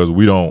crazy because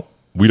we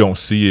don't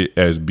see it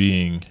as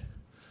being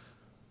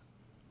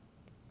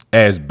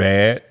as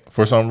bad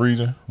for some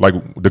reason. Like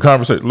the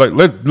conversation, like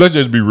let's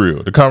just be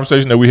real. The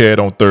conversation that we had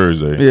on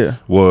Thursday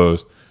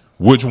was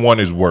which one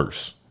is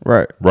worse.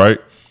 Right.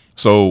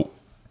 So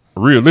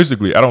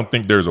realistically, I don't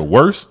think there's a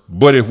worse,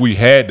 but if we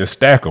had to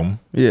stack them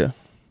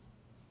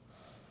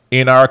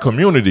in our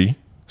community,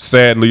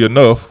 sadly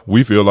enough,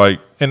 we feel like,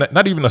 and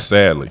not even a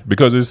sadly,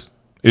 because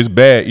it's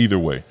bad either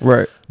way.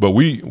 Right. But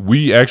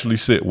we actually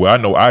said, well, I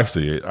know I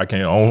said, I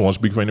don't want to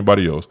speak for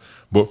anybody else,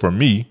 but for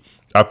me,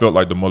 I felt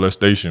like the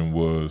molestation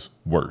was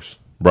worse,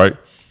 right?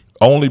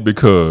 Only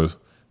because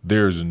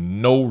there's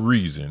no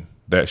reason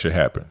that should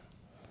happen.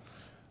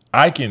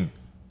 I can,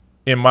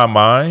 in my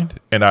mind,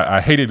 and I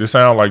hated to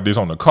sound like this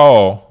on the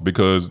call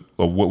because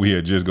of what we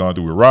had just gone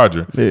through with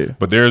Roger,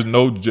 but there's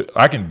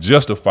I can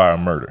justify a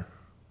murder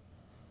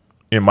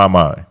in my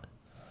mind.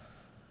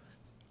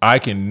 I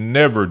can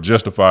never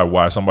justify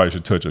why somebody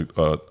should touch a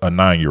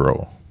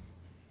 9-year-old.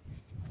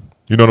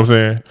 You know what I'm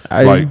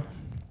saying?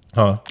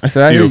 Huh? I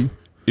said I hear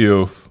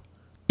you.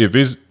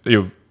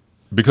 If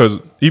because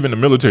even the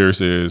military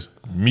says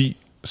meet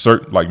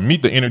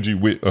the energy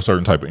with a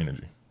certain type of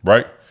energy,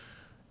 right?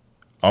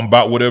 I'm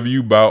about whatever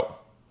you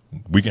about.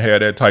 We can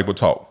have that type of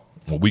talk,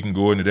 or we can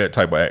go into that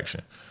type of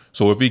action.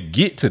 So if it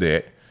get to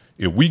that,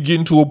 if we get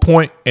into a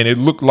point and it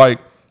look like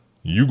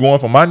you going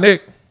for my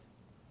neck,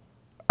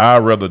 I'd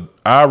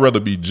rather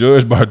be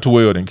judged by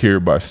 12 than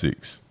carried by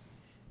 6.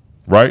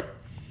 Right?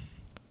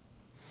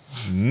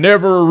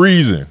 Never a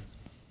reason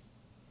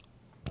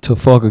to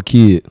fuck a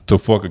kid.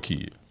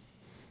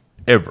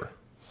 Ever.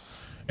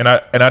 And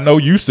I know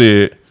you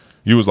said,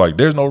 you was like,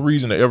 there's no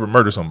reason to ever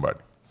murder somebody.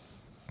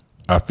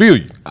 I feel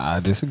you. I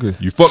disagree.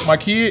 You fuck my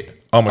kid,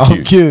 I'm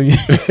I'll kill you.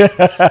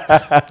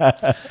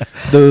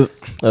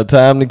 A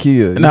Time to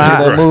Kill. And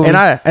I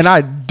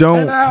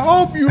don't. And I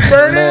hope you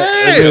burn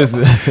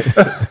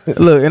it.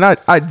 Look, and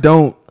I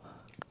don't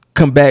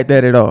combat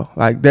that at all.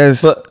 Like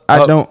that's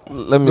I don't.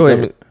 Let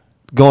me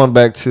going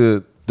back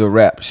to the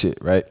rap shit,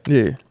 right?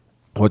 Yeah.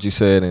 What you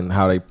said and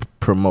how they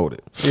promote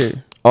it. Yeah.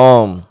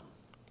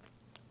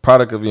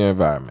 Product of your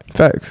environment.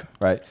 Facts.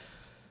 Right.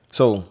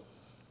 So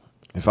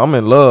if I'm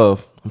in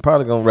love, I'm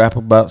probably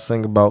gonna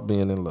sing about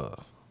being in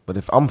love. But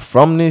if I'm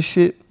from this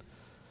shit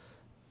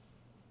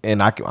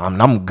and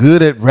I'm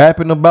good at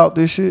rapping about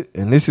this shit,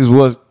 and this is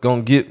what's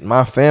gonna get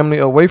my family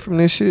away from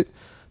this shit,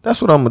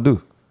 that's what I'm gonna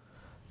do.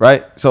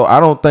 Right? So I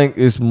don't think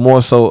it's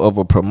more so of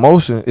a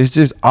promotion. It's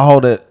just all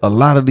that a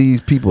lot of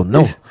these people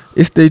know.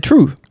 It's their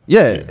truth.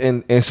 Yeah.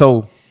 And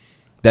so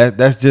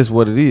that's just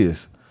what it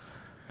is.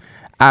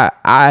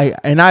 I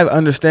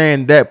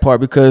understand that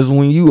part, because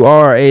when you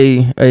are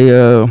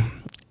a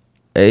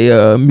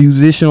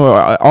musician or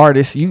an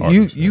artist,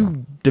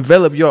 you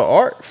develop your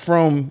art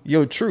from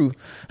your truth.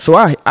 So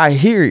I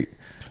hear it,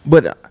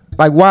 but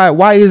like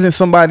why isn't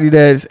somebody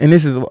that's, and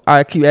this is,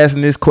 I keep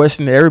asking this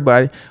question to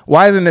everybody,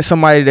 why isn't there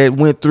somebody that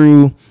went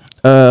through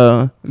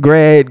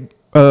undergrad,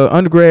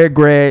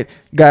 grad,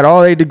 got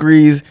all 8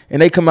 degrees,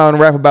 and they come out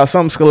and rap about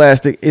something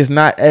scholastic is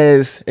not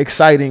as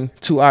exciting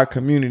to our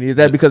community? Is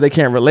that because they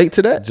can't relate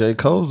to that? J.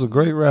 Cole's a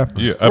great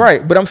rapper. Yeah,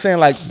 right. But I'm saying,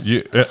 like,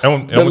 yeah,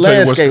 I'm gonna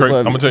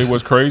tell you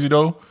what's crazy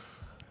though.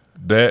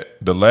 That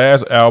the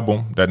last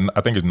album that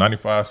I think is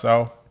 95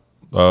 South,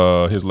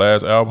 his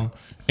last album.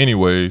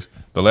 Anyways,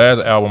 the last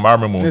album I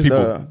remember when it's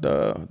people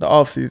the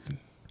off season.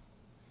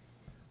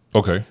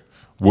 Okay,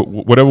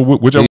 whichever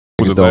was the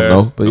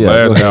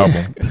last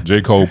album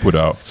J. Cole put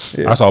out.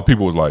 Yeah. I saw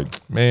people was like,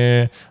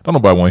 man, don't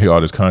nobody want to hear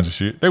all this conscious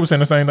shit. They were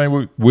saying the same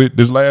thing with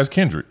this last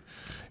Kendrick.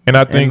 And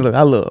I think, and look,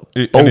 I love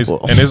it, and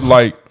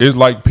it's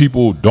like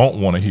people don't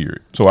want to hear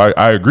it. So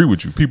I agree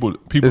with you.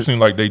 People seem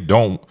like they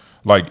don't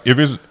like, if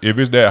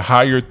it's that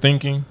higher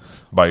thinking,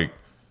 like,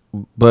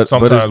 but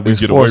sometimes we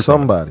it's get for away from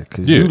somebody,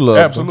 because you love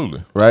absolutely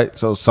them, right?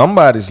 So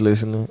somebody's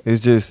listening. It's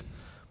just,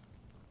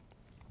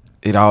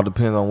 it all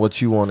depends on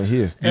what you want to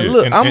hear. And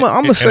look, I'm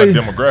gonna say a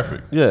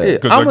demographic. Yeah,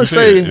 because like you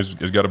said,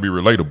 it's got to be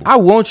relatable. I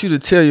want you to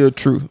tell your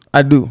truth.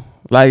 I do.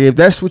 Like, if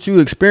that's what you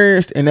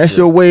experienced and that's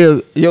your way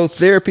of your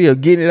therapy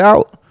of getting it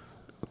out,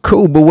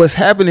 cool. But what's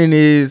happening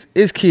is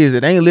it's kids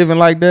that ain't living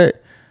like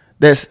that,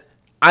 that's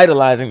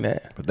idolizing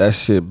that. But that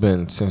shit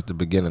been since the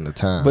beginning of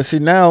time. But see,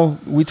 now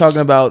we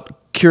talking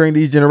about curing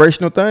these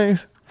generational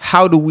things.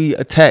 How do we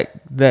attack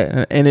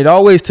that? And it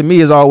always, to me,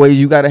 is always,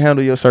 you got to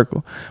handle your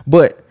circle.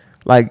 But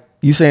like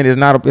you saying, it's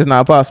not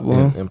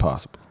possible.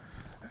 Impossible.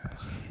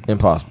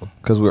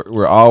 Because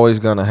we're always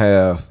gonna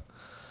have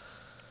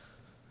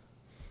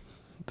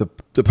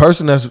the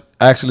person that's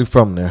actually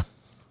from there.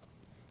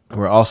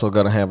 We're also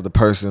gonna have the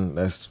person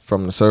that's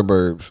from the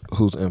suburbs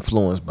who's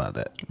influenced by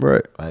that.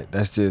 Right.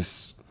 That's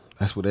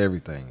with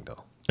everything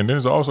though. And then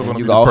it's also gonna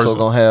be the person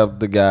gonna have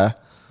the guy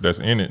that's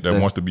in it that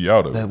wants to be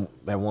out of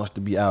it. That wants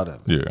to be out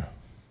of it. Yeah.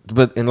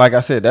 But and like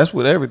I said, that's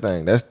with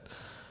everything.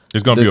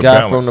 It's gonna be a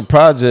balance. The guy from the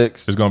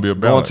projects. It's gonna be a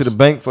Going balance. to the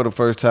bank for the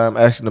first time,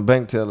 asking the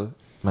bank teller,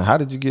 "Man, how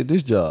did you get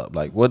this job?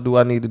 Like, what do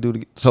I need to do to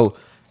get?" So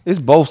it's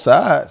both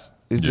sides.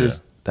 It's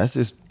just that's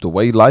just the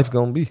way life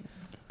gonna be.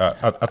 I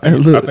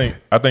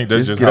think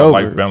that's just how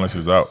life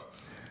balances out.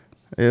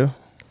 Yeah.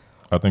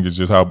 I think it's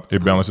just how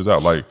it balances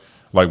out. Like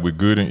with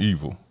good and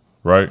evil,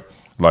 right?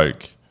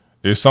 Like,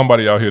 it's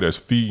somebody out here that's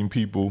feeding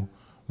people,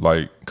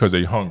 like, because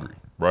they hungry,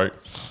 right?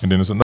 And then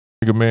there's another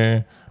nigga,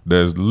 man,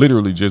 that's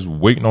literally just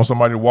waiting on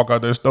somebody to walk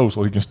out their stove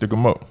so he can stick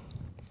them up.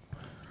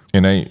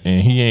 And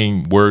he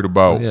ain't worried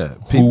about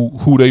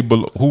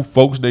who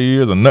folks they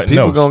is or nothing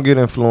else. People gonna get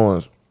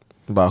influenced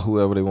by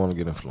whoever they want to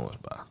get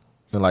influenced by.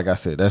 And like I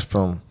said, that's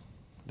from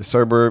the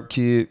suburb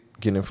kid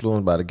getting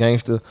influenced by the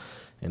gangster,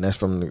 and that's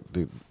from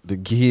the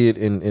kid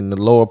in the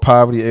lower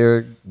poverty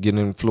area getting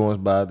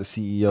influenced by the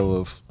CEO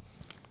of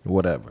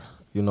whatever.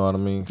 You know what I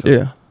mean? So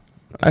yeah,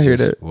 I hear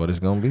that. What it's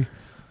gonna be.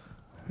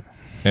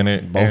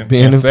 And both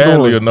being influenced,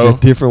 sadly enough,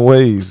 just different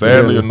ways.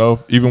 Sadly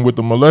enough, even with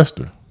the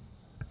molester,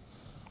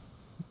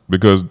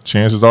 because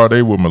chances are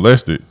they were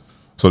molested,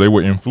 so they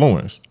were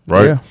influenced,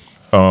 right?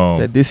 Yeah.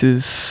 That this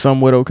is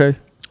somewhat okay.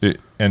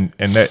 And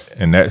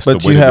that's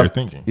but the way they're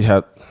thinking. You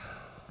have.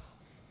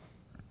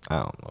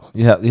 I don't know.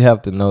 You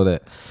have to know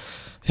that.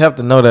 You have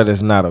to know that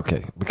it's not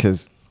okay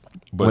because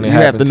when you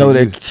have to know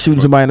that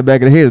shooting somebody in the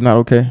back of the head is not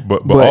okay.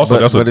 But also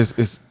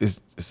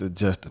it's a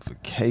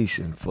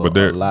justification for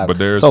a lot. But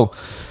there's so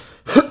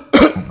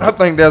I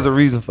think there's a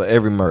reason for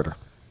every murder,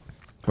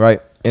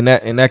 right? And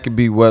that could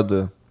be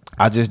whether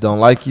I just don't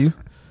like you,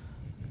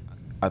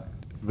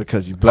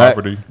 because you're black,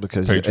 poverty,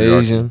 because you're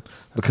Asian,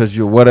 because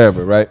you're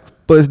whatever, right?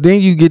 But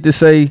then you get to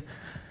say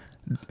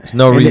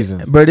no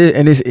reason.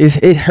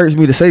 It hurts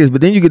me to say this,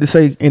 but then you get to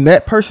say in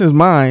that person's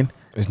mind,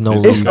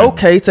 it's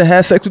okay to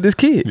have sex with this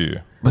kid.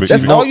 Yeah. But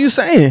that's all you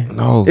saying.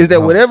 No, is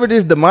that whatever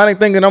this demonic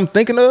thing that I'm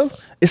thinking of,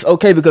 it's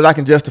okay because I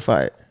can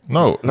justify it.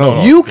 No.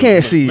 You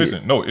can't see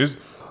listen, no, it's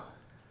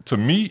to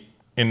me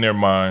in their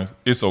minds,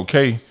 it's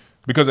okay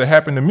because it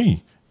happened to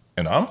me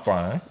and I'm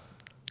fine.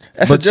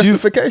 That's a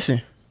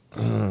justification.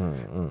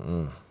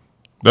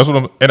 That's what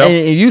I'm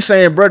and you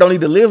saying, bro, don't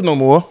need to live no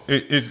more.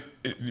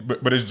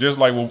 But it's just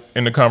like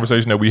in the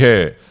conversation that we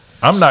had.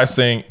 I'm not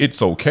saying it's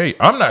okay.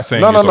 I'm not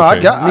saying it's okay.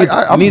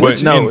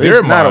 It's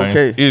not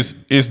okay.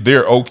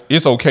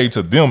 It's okay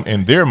to them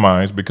in their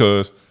minds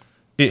because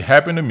it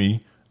happened to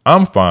me.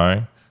 I'm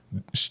fine.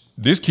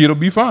 This kid will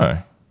be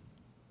fine.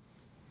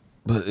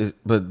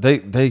 But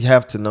they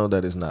have to know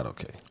that it's not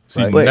okay.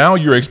 See, now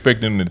you're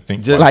expecting them to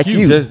think just like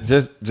you.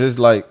 Just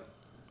like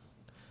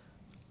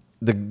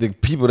the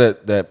people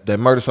that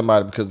murder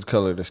somebody because of the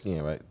color of their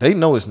skin, right? They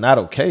know it's not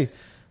okay,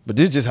 but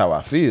this is just how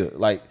I feel.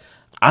 Like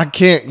I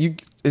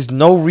can't. It's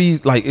no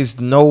reason. Like it's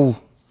no.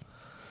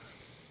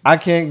 I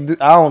can't.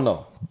 I don't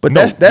know. But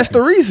that's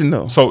the reason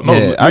though. So no,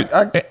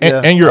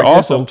 and you're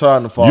also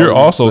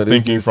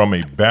thinking from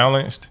a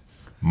balanced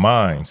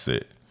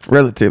mindset.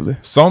 Relatively,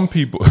 some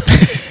people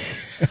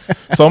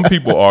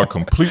are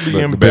completely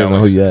imbalanced.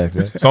 Who you ask,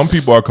 right? Some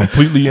people are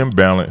completely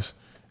imbalanced,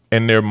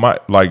 and they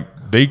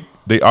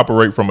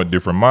operate from a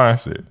different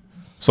mindset.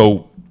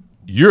 So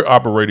you're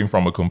operating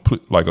from a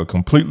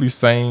completely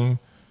sane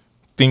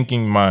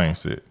thinking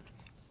mindset.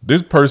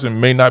 This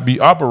person may not be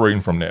operating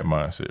from that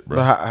mindset, bro.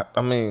 But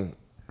I mean,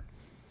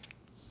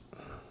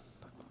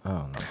 I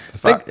don't know.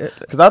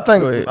 Because I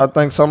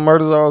think some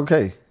murders are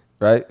okay,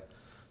 right?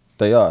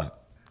 They are.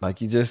 Like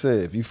you just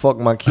said, if you fuck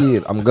my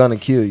kid, I'm gonna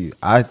kill you.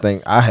 I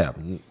think I have.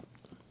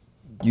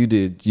 You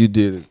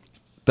did.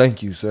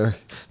 Thank you, sir.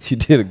 You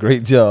did a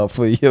great job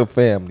for your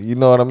family. You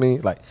know what I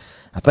mean? Like,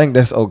 I think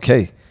that's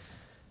okay.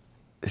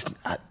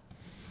 I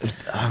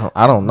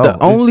don't know. The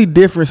only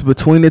difference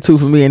between the two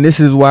for me, and this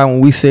is why when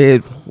we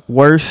said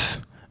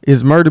worse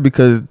is murder,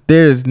 because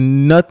there's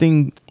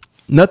nothing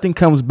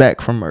comes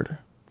back from murder.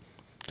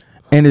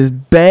 And as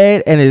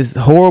bad and as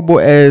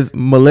horrible as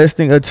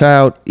molesting a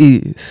child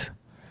is,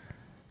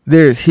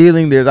 there's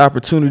healing, there's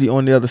opportunity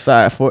on the other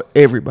side for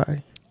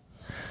everybody.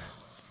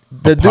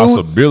 There's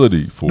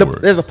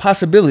a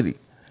possibility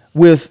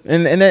with,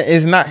 and that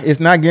is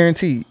not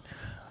guaranteed.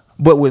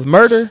 But with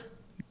murder,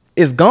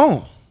 it's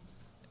gone.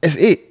 It's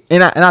it.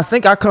 And I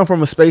think I come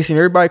from a space, and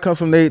everybody comes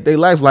from their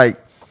life.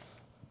 Like,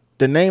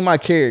 the name I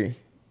carry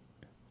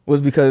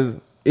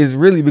is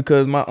really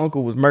because my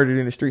uncle was murdered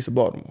in the streets of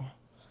Baltimore.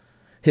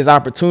 His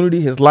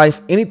opportunity, his life,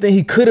 anything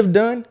he could have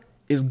done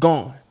is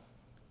gone.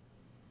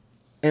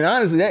 And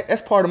honestly,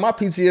 that's part of my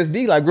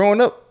PTSD. Like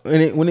growing up,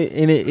 and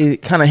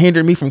it kind of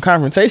hindered me from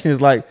confrontation. It's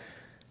like,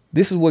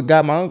 this is what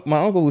got my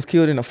uncle was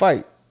killed in a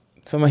fight.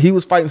 He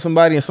was fighting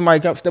somebody, and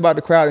somebody stepped out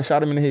the crowd and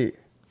shot him in the head.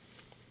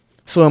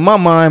 So in my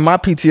mind, my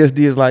PTSD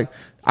is like,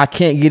 I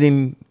can't get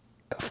in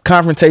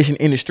confrontation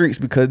in the streets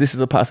because this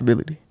is a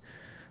possibility.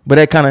 But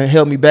that kind of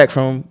held me back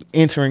from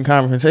entering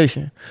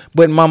confrontation.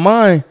 But in my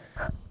mind,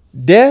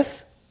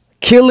 death,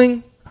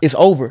 killing is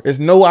over. There's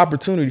no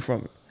opportunity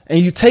from it. And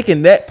you're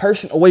taking that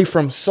person away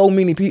from so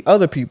many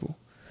other people.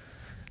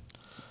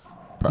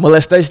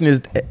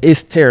 Molestation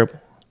is terrible.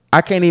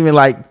 I can't even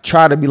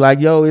try to be like,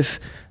 yo, it's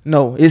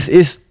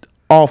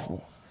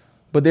awful.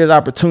 But there's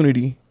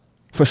opportunity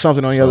for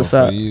something on the other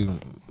side. For you,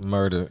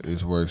 murder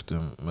is worse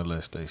than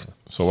molestation.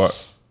 So let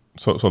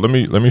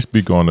me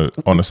speak on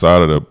the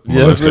side of the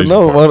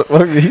molestation part.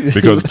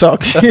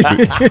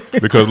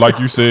 because like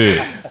you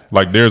said,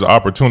 there's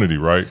opportunity,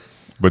 right?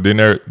 But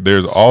then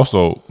there's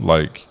also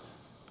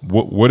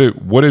what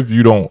if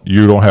you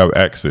don't have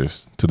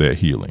access to that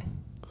healing?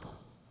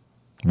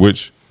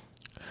 Which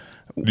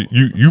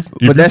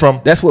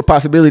that's what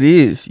possibility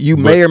is. You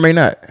may or may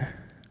not.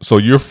 So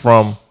you're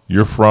from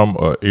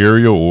an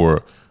area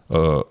or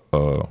a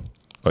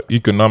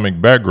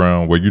economic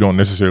background where you don't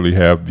necessarily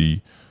have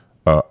the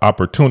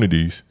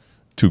opportunities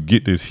to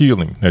get this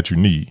healing that you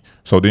need.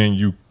 So then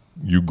you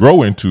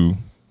grow into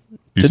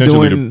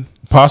essentially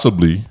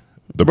possibly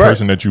the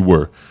person that you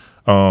were.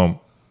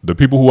 The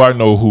people who I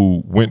know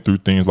who went through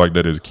things like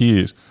that as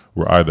kids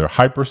were either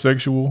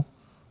hypersexual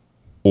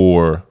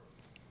or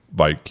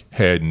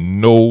had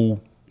no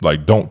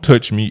don't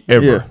touch me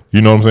ever. Yeah.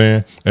 You know what I'm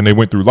saying? And they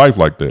went through life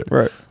like that.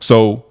 Right.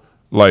 So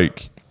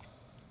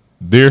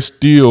there's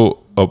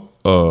still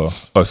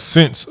a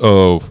sense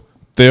of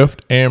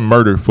theft and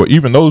murder for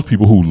even those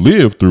people who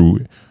lived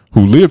through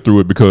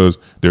it because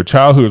their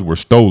childhoods were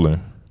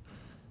stolen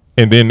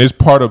and then this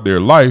part of their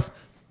life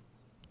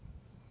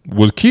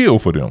was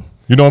killed for them.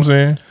 You know what I'm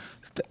saying?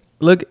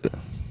 Look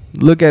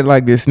at it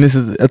like this, and this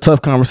is a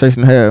tough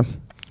conversation to have.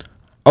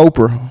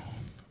 Oprah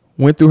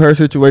went through her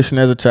situation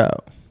as a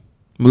child,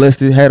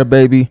 molested, had a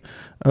baby.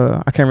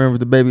 I can't remember if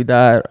the baby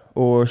died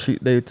or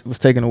they was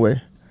taken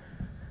away.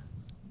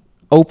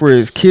 Oprah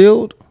is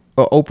killed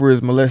or Oprah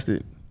is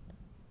molested.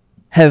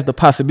 Has the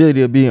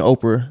possibility of being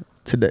Oprah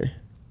today.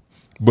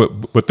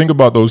 But think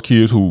about those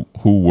kids who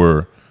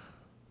were.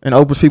 And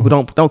Oprah's people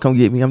don't come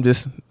get me. I'm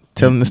just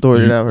telling the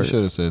story that I heard.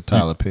 Should have said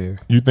Tyler Perry.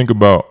 You think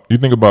about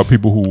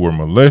people who were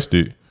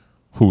molested,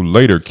 who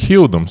later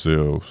killed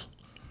themselves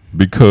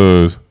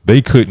because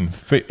they couldn't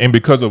and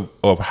because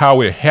of how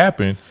it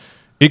happened.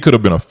 It could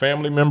have been a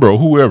family member or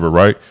whoever,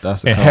 right?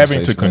 That's and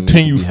having to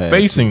continue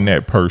facing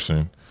that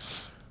person,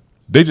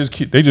 they just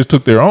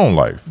took their own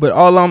life. But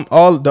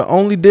the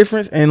only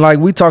difference, and like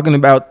we talking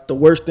about the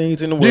worst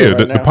things in the world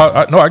right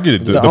now. No, I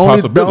get it. The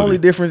possibility. The only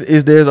difference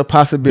is there's a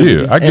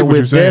possibility. Yeah, I get and what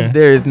you're saying. Death,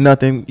 there is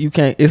nothing you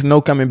can't. It's no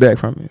coming back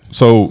from it.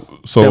 So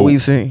that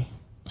we've seen.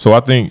 So I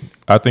think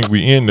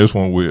we end this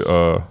one with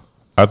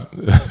I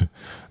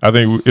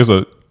think it's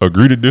a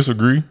agree to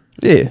disagree.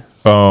 Yeah.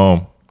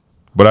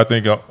 But I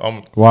think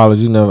I'm. Wallace,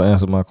 you never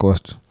answered my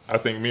question. I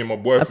think me and my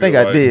boy. I think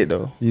I did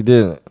though. You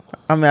didn't.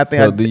 I mean, I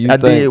think I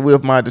did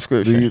with my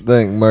description. Do you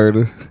think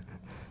murder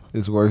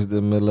is worse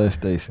than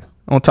molestation?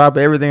 On top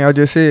of everything I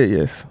just said,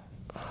 yes.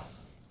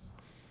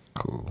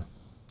 Cool.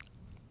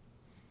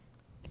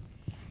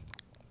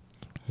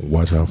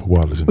 Watch out for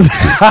Wallace. Don't do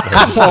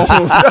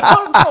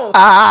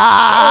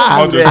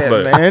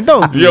that, man.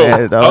 Don't do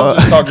that, dog.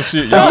 I'm just talking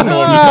shit. Y'all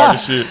know I'm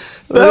just talking shit.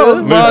 That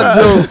was my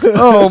joke.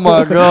 Oh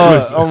my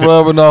God. I'm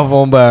rubbing off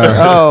on Byron.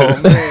 Oh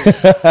man.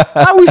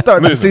 How we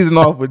starting the season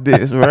off with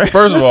this, right?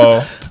 First of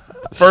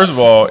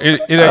all, it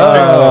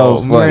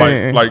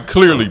ain't like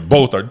clearly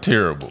both are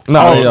terrible.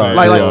 No, you know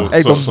like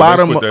at the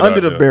bottom under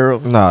the barrel.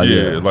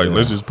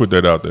 Let's just put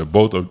that out there.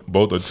 Both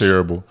are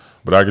terrible.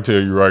 But I can tell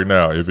you right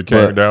now, if it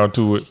came down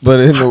to it, but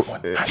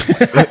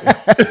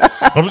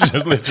I'm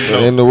just letting you know.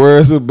 In the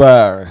words of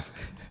Byron,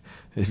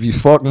 if you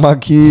fuck my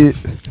kid,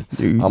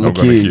 I'm a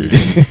kid.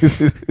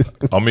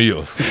 I'm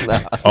ill.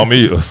 I'm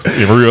ill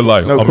in real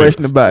life. No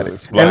question about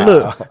it. And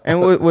look,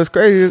 and what's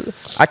crazy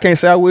is I can't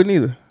say I wouldn't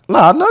either.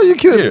 Nah, I know you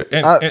couldn't.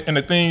 Yeah, and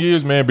the thing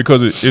is, man,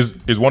 because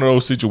it's one of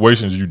those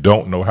situations you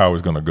don't know how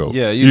it's gonna go.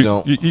 Yeah, you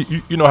don't.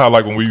 You know how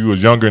like when we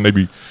was younger and they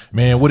be,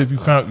 man, what if you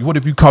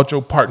caught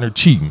your partner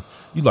cheating?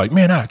 You like,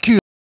 man, I killed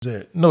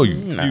that. No,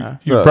 you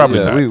probably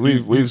not.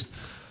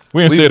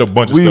 We ain't said a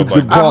bunch of stuff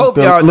like that. I hope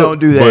y'all don't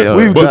do that.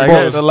 We've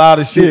debunked a lot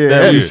of shit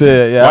that we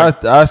said. Yeah,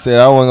 I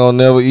said I wasn't gonna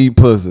never eat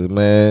pussy,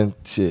 man.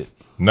 Shit.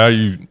 Now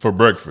you for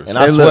breakfast. And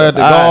I swear to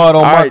God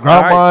on my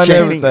grandma and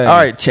everything. All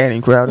right,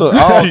 Channing Crowder. Look,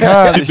 all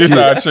kinds of shit.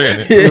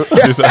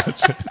 This how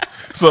Channing.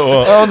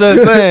 So I'm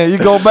just saying, you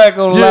go back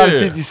on a lot of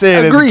shit you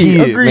said as a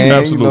kid, man.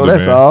 Absolutely,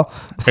 that's man. all.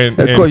 And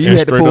of course, you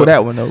had to pull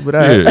that one though. But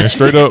and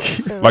straight up,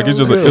 like it's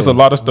just it's a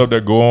lot of stuff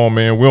that go on,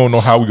 man. We don't know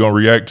how we gonna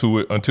react to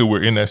it until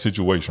we're in that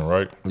situation,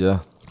 right? Yeah.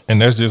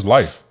 And that's just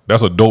life.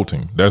 That's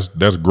adulting.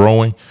 That's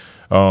growing.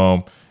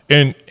 And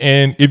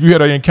if you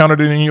had encountered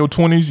it in your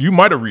 20s, you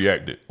might have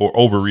reacted or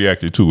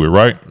overreacted to it,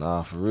 right?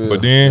 Nah, for real.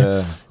 But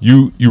then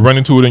you run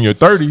into it in your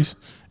 30s,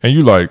 and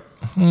you like,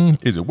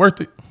 is it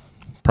worth it?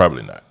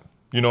 Probably not.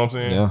 You know what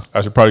I'm saying? Yeah.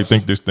 I should probably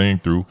think this thing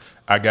through.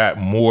 I got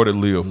more to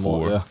live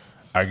for. Yeah.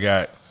 I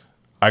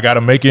got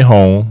to make it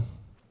home.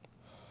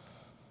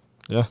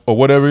 Yeah. Or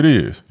whatever it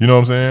is. You know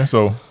what I'm saying?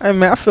 So, hey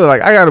man, I feel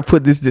like I gotta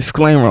put this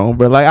disclaimer on,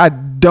 but like I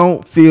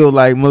don't feel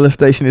like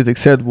molestation is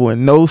acceptable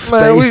in no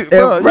space.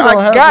 Man,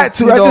 I got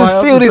to. I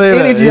just feel this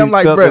energy. I'm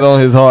like, bro, on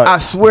his heart. I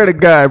swear to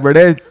God, bro.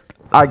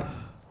 Like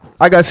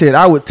I said,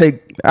 I would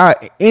take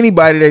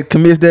anybody that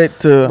commits that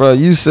to. Bro,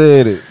 you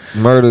said it.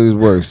 Murder is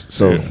worse.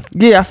 So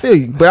yeah, I feel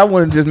you, but I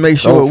want to just make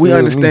sure we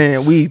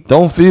understand. Me.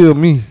 Don't feel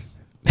me.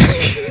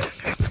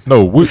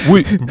 No,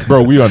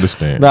 we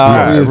understand.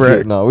 Nah,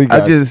 we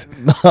got. I just,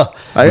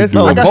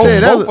 like I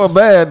said, both are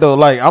bad though.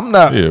 Like I'm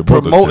not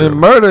promoting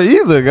murder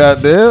either.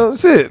 Goddamn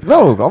shit.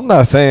 No, I'm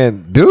not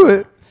saying do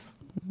it.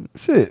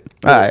 Shit.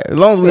 All right, as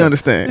long as we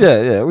understand.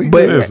 Yeah. We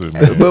understand,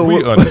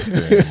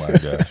 my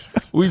guy.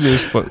 We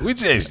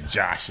just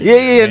joshing.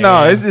 Yeah.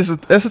 No, it's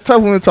just that's a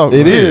tough one to talk about.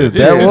 It is.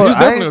 That was.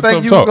 I didn't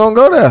think you were gonna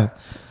go there.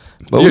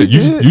 But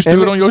you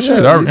stood on your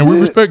shit, and we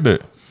respect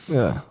that.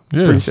 Yeah.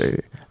 Appreciate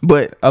it.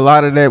 But a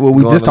lot of that, what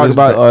we just talked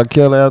about.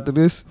 Kelley after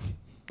this?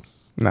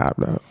 Nah,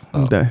 bro.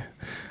 I'm done.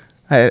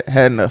 I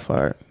had enough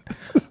for it.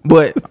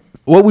 But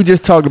what we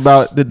just talked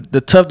about, the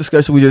tough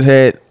discussion we just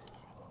had,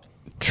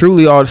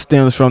 truly all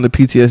stems from the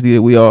PTSD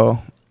that we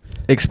all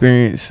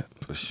experience.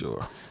 For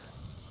sure.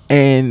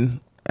 And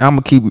I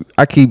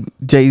keep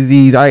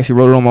Jay-Z's, I actually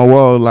wrote it on my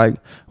wall, like,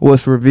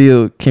 what's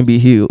revealed can be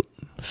healed.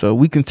 So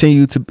we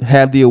continue to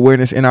have the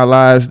awareness in our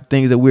lives,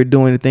 things that we're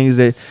doing, the things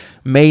that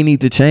may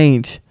need to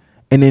change.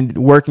 And then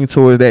working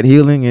towards that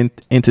healing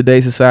in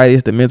today's society,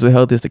 it's the mental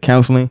health, it's the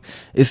counseling.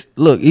 It's,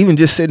 look, even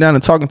just sitting down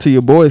and talking to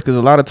your boys, because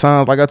a lot of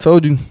times, like I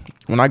told you,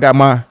 when I got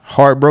my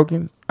heart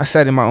broken, I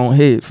sat in my own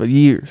head for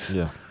years.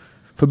 Yeah.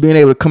 For being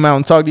able to come out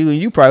and talk to you, and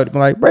you probably been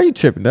like, bro, you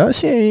tripping, dog.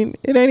 It ain't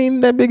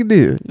even that big a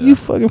deal. Yeah. You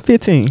fucking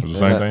 15. The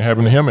same thing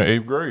happened to him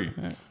in 8th grade.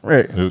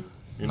 Right. You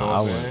know what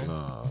I'm saying?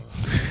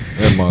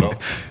 That mother,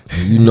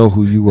 you know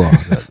who you are.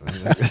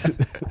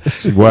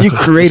 You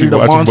created a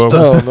monster.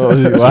 No,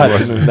 she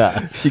watching it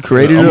now. She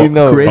created I'm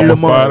a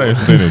monster. find and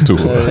send it to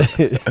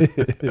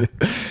her.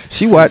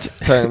 She watch.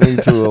 Turn me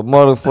to a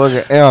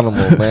motherfucking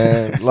animal,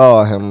 man.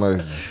 Lord have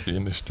mercy.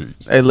 In the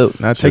streets. Hey, look,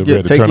 now take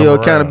your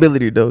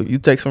accountability though. You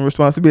take some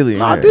responsibility.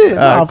 No, I there. did. All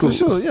Nah, right, cool. for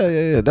sure.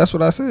 Yeah. That's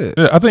what I said.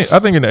 Yeah, I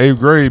think in the 8th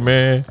grade,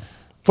 man.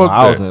 Fuck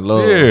I was that. in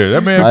love. Yeah,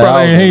 that man I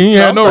probably was in- he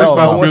had no I was-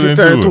 responsibility once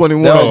he turned to it.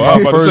 21. No, I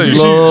was about to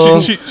First say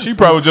love. she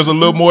probably just a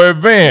little more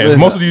advanced.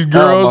 Most of these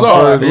girls my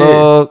are. first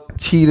love,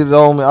 cheated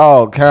on me,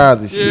 all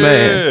kinds of shit. Yeah,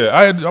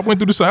 Man. I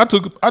went through the same.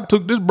 I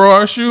took this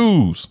broad's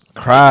shoes.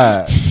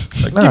 Cried.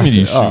 Like, give me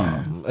these shoes.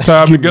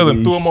 Tied them together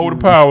and threw them over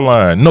the power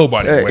line.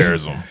 Nobody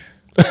wears them.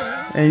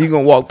 And you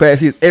gonna walk past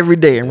his every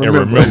day and And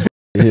remember. remember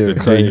the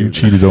day you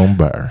cheated on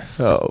Byron.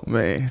 Oh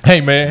man.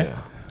 Hey man,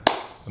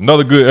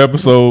 another good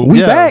episode.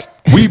 We back.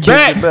 We Kick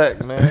back. it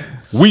back, man.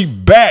 We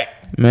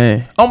back.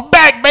 Man. I'm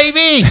back,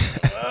 baby.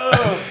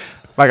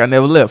 Like I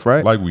never left,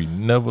 right? Like we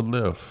never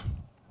left.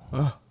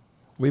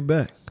 We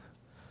back.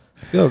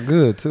 Felt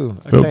good too.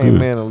 Felt I came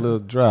good. in a little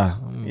dry.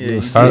 I'm a Yeah, little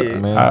you sick,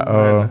 did.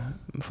 man.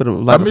 For the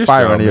light of missed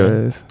fire y'all, under your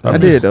man. ass. I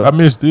did though. I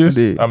missed this. I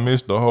did. I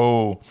missed the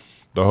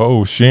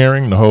whole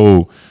sharing, the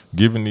whole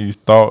giving these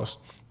thoughts,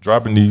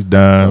 dropping these A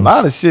dimes.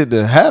 lot of shit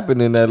that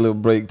happened in that little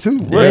break too.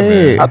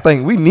 Yeah. I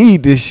think we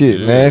need this shit,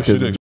 Yeah, man. shit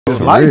Because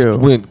exploded. life real.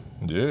 went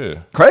Yeah.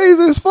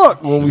 crazy as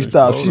fuck when we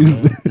stopped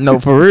exploded, shooting. No,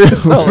 for real.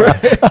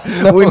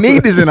 We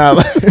need this in our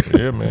life.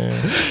 Yeah, man.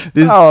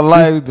 Our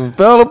lives done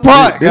fell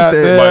apart. this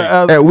goddamn, like-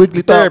 as at we weekly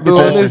stopped therapy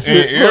doing session. this In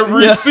shit.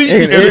 every seat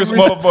In in this every-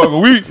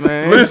 motherfucker.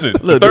 We listen.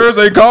 Look,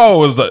 Thursday call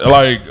was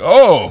like,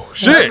 oh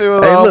shit. It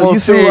was Hey, look, you almost 2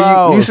 said you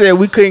hours. said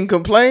we couldn't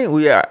complain.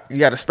 You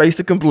got a space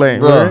to complain,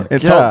 bro, Bruh,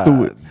 and talk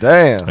through it.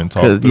 Damn. And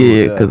talk Cause through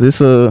yeah, it. cause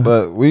it's a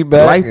But we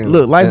back. life. and-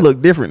 Life and-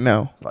 look different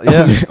now.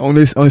 Yeah.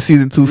 on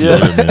season 2 Yeah,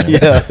 stuff. man.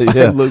 yeah,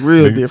 yeah. It look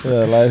real Nigga.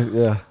 different. Yeah, life.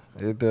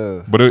 Yeah, it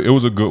does. But it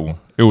was a good one.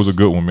 It was a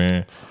good one,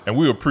 man. And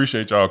we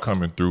appreciate y'all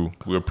coming through.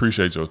 We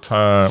appreciate your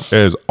time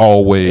as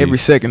always. Every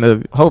second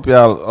of it. Hope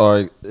y'all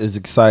are as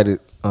excited,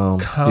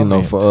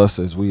 Comment. for us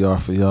as we are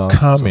for y'all.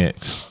 comment.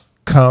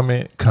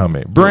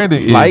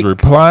 Brandon is Like.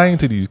 replying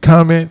to these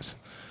comments.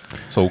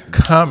 So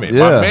comment.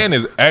 Yeah. My man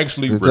is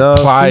actually Did y'all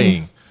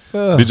replying.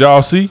 Yeah. Did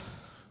y'all see?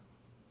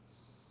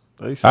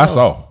 They I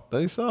saw.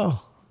 They saw.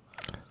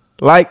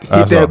 Like,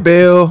 hit saw. that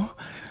bell,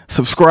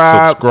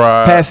 subscribe,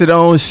 Subscribe. pass it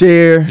on,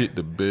 share. Hit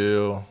the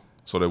bell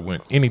so that when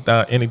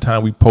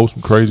anytime we post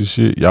some crazy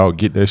shit, y'all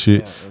get that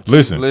shit.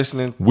 Listen,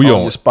 listening. we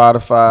on your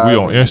Spotify. we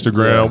on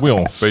Instagram, we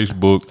on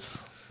Facebook.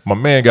 My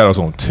man got us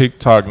on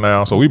TikTok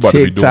now, so we about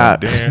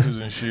TikTok. to be doing dances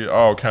and shit,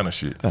 all kind of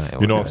shit. ain't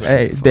You know what I'm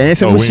saying? Hey,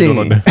 dancing No, we ain't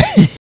doing machine.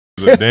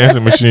 no It's a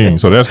dancing machine,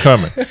 so that's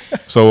coming.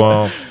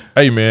 So,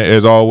 hey man,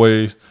 as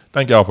always,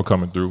 thank y'all for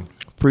coming through.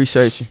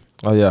 Appreciate you.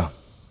 Oh yeah.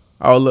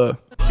 All love.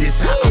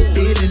 This how I'm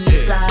feeling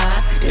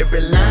inside.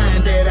 Every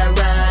line that